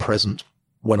 staying present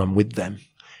when I'm with them.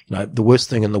 The worst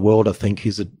thing in the world, I think,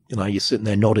 is that, you're sitting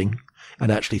there nodding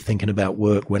and actually thinking about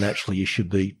work when actually you should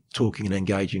be talking and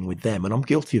engaging with them. And I'm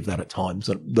guilty of that at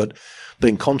times. But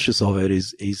being conscious of it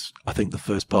is I think, the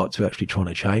first part to actually trying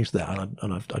to change that.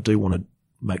 And I do want to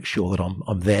make sure that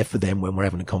I'm there for them when we're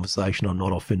having a conversation. I'm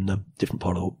not off in a different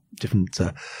part of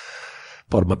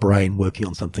my brain working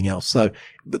on something else. So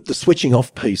the switching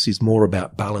off piece is more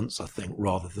about balance, I think,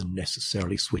 rather than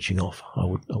necessarily switching off, I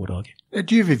would argue.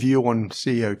 Do you have a view on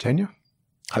CEO tenure?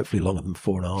 Hopefully longer than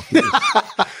 4.5 years.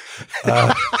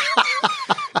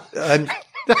 And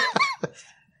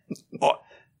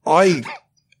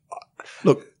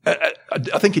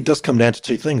I think it does come down to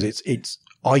 2 things.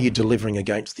 are you delivering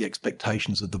against the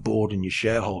expectations of the board and your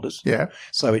shareholders? Yeah.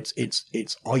 So it's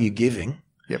are you giving?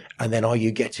 Yep. And then are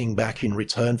you getting back in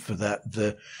return for that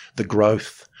the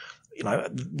growth,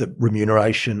 the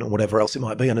remuneration or whatever else it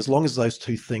might be? And as long as those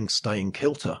two things stay in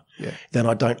kilter, then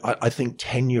I think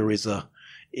tenure is an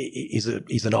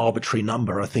arbitrary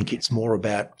number. I think it's more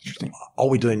about, are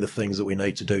we doing the things that we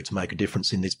need to do to make a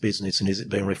difference in this business, and is it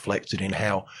being reflected in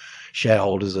how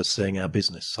shareholders are seeing our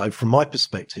business? So from my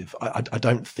perspective, I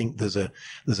don't think there's a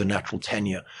natural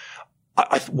tenure.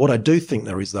 What I do think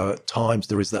there is, though, at times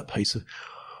there is that piece of,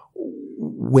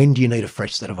 when do you need a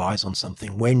fresh set of eyes on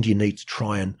something? When do you need to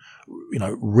try and,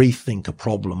 rethink a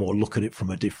problem or look at it from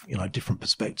a different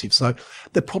perspective? So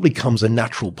there probably comes a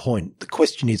natural point. The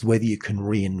question is whether you can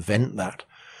reinvent that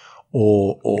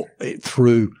or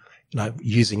through,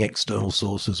 using external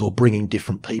sources or bringing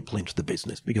different people into the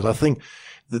business. Because I think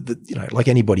that, like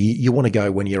anybody, you want to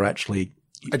go when you're actually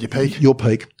at your peak. Your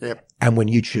peak. Yep. And when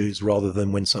you choose, rather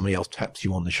than when somebody else taps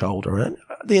you on the shoulder. And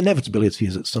the inevitability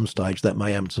is at some stage that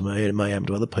may happen to me, it may happen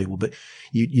to other people, but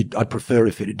I'd prefer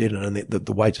if it didn't. And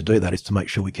the way to do that is to make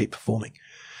sure we keep performing.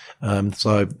 And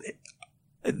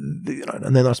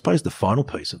then I suppose the final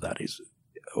piece of that is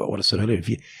what I said earlier. If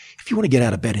you want to get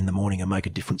out of bed in the morning and make a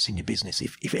difference in your business,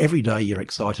 if every day you're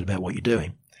excited about what you're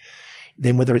doing,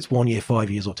 then whether it's 1 year, 5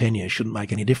 years or 10 years shouldn't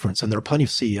make any difference. And there are plenty of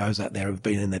CEOs out there who've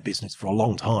been in their business for a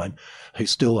long time who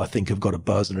still, I think, have got a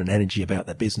buzz and an energy about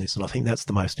their business. And I think that's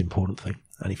the most important thing.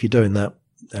 And if you're doing that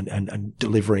and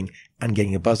delivering and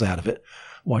getting a buzz out of it,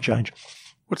 why change?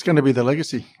 What's going to be the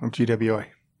legacy of GWA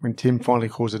when Tim finally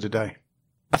calls it a day?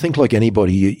 I think like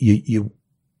anybody,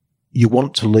 you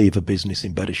want to leave a business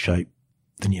in better shape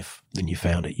than you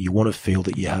found it. You want to feel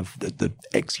that you have the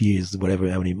X years, whatever,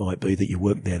 how many it might be, that you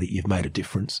work there, that you've made a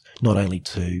difference, not only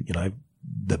to,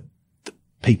 the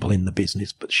people in the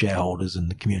business, but shareholders and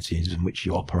the communities in which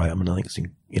you operate. I mean, I think it's,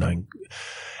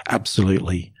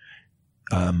 absolutely,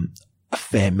 a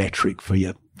fair metric for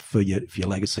your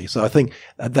legacy. So I think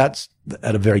that's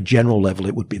at a very general level,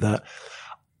 it would be that.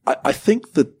 I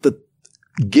think that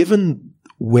given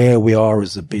where we are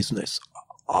as a business,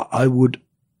 I would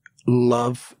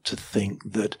love to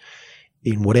think that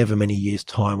in whatever many years'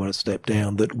 time when I step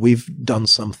down, that we've done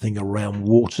something around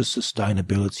water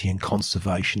sustainability and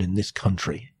conservation in this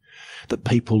country, that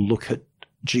people look at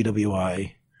GWA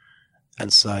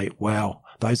and say, wow,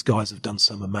 those guys have done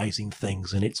some amazing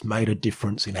things and it's made a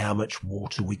difference in how much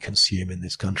water we consume in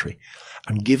this country.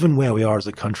 And given where we are as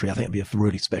a country, I think it'd be a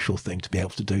really special thing to be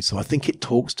able to do. So I think it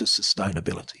talks to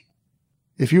sustainability.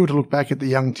 If you were to look back at the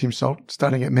young Tim Salt,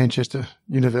 starting at Manchester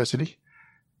University,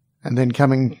 and then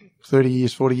coming 30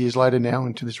 years, 40 years later now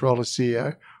into this role as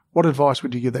CEO, what advice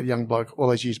would you give that young bloke all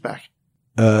those years back?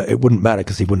 It wouldn't matter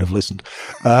because he wouldn't have listened.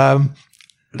 I mean,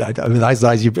 those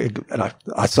days, I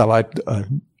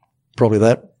probably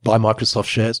that, buy Microsoft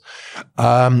shares.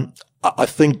 I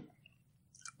think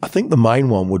the main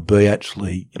one would be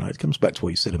actually, it comes back to what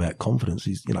you said about confidence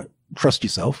is, trust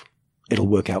yourself. It'll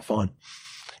work out fine.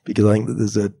 Because I think that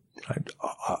there's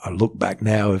I look back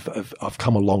now, I've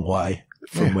come a long way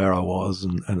from where I was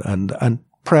and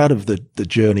proud of the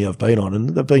journey I've been on. And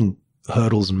there've been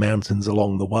hurdles and mountains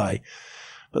along the way,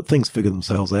 but things figure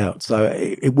themselves out. So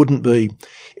it would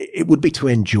be to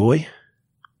enjoy.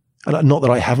 And not that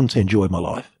I haven't enjoyed my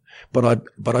life, but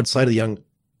I'd say to the young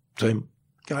team,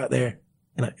 go out there,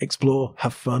 explore,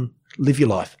 have fun, live your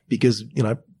life, because,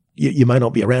 you may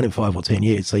not be around in 5 or 10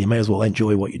 years. So you may as well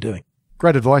enjoy what you're doing.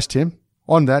 Great advice, Tim.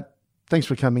 On that, thanks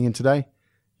for coming in today.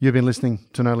 You've been listening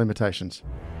to No Limitations.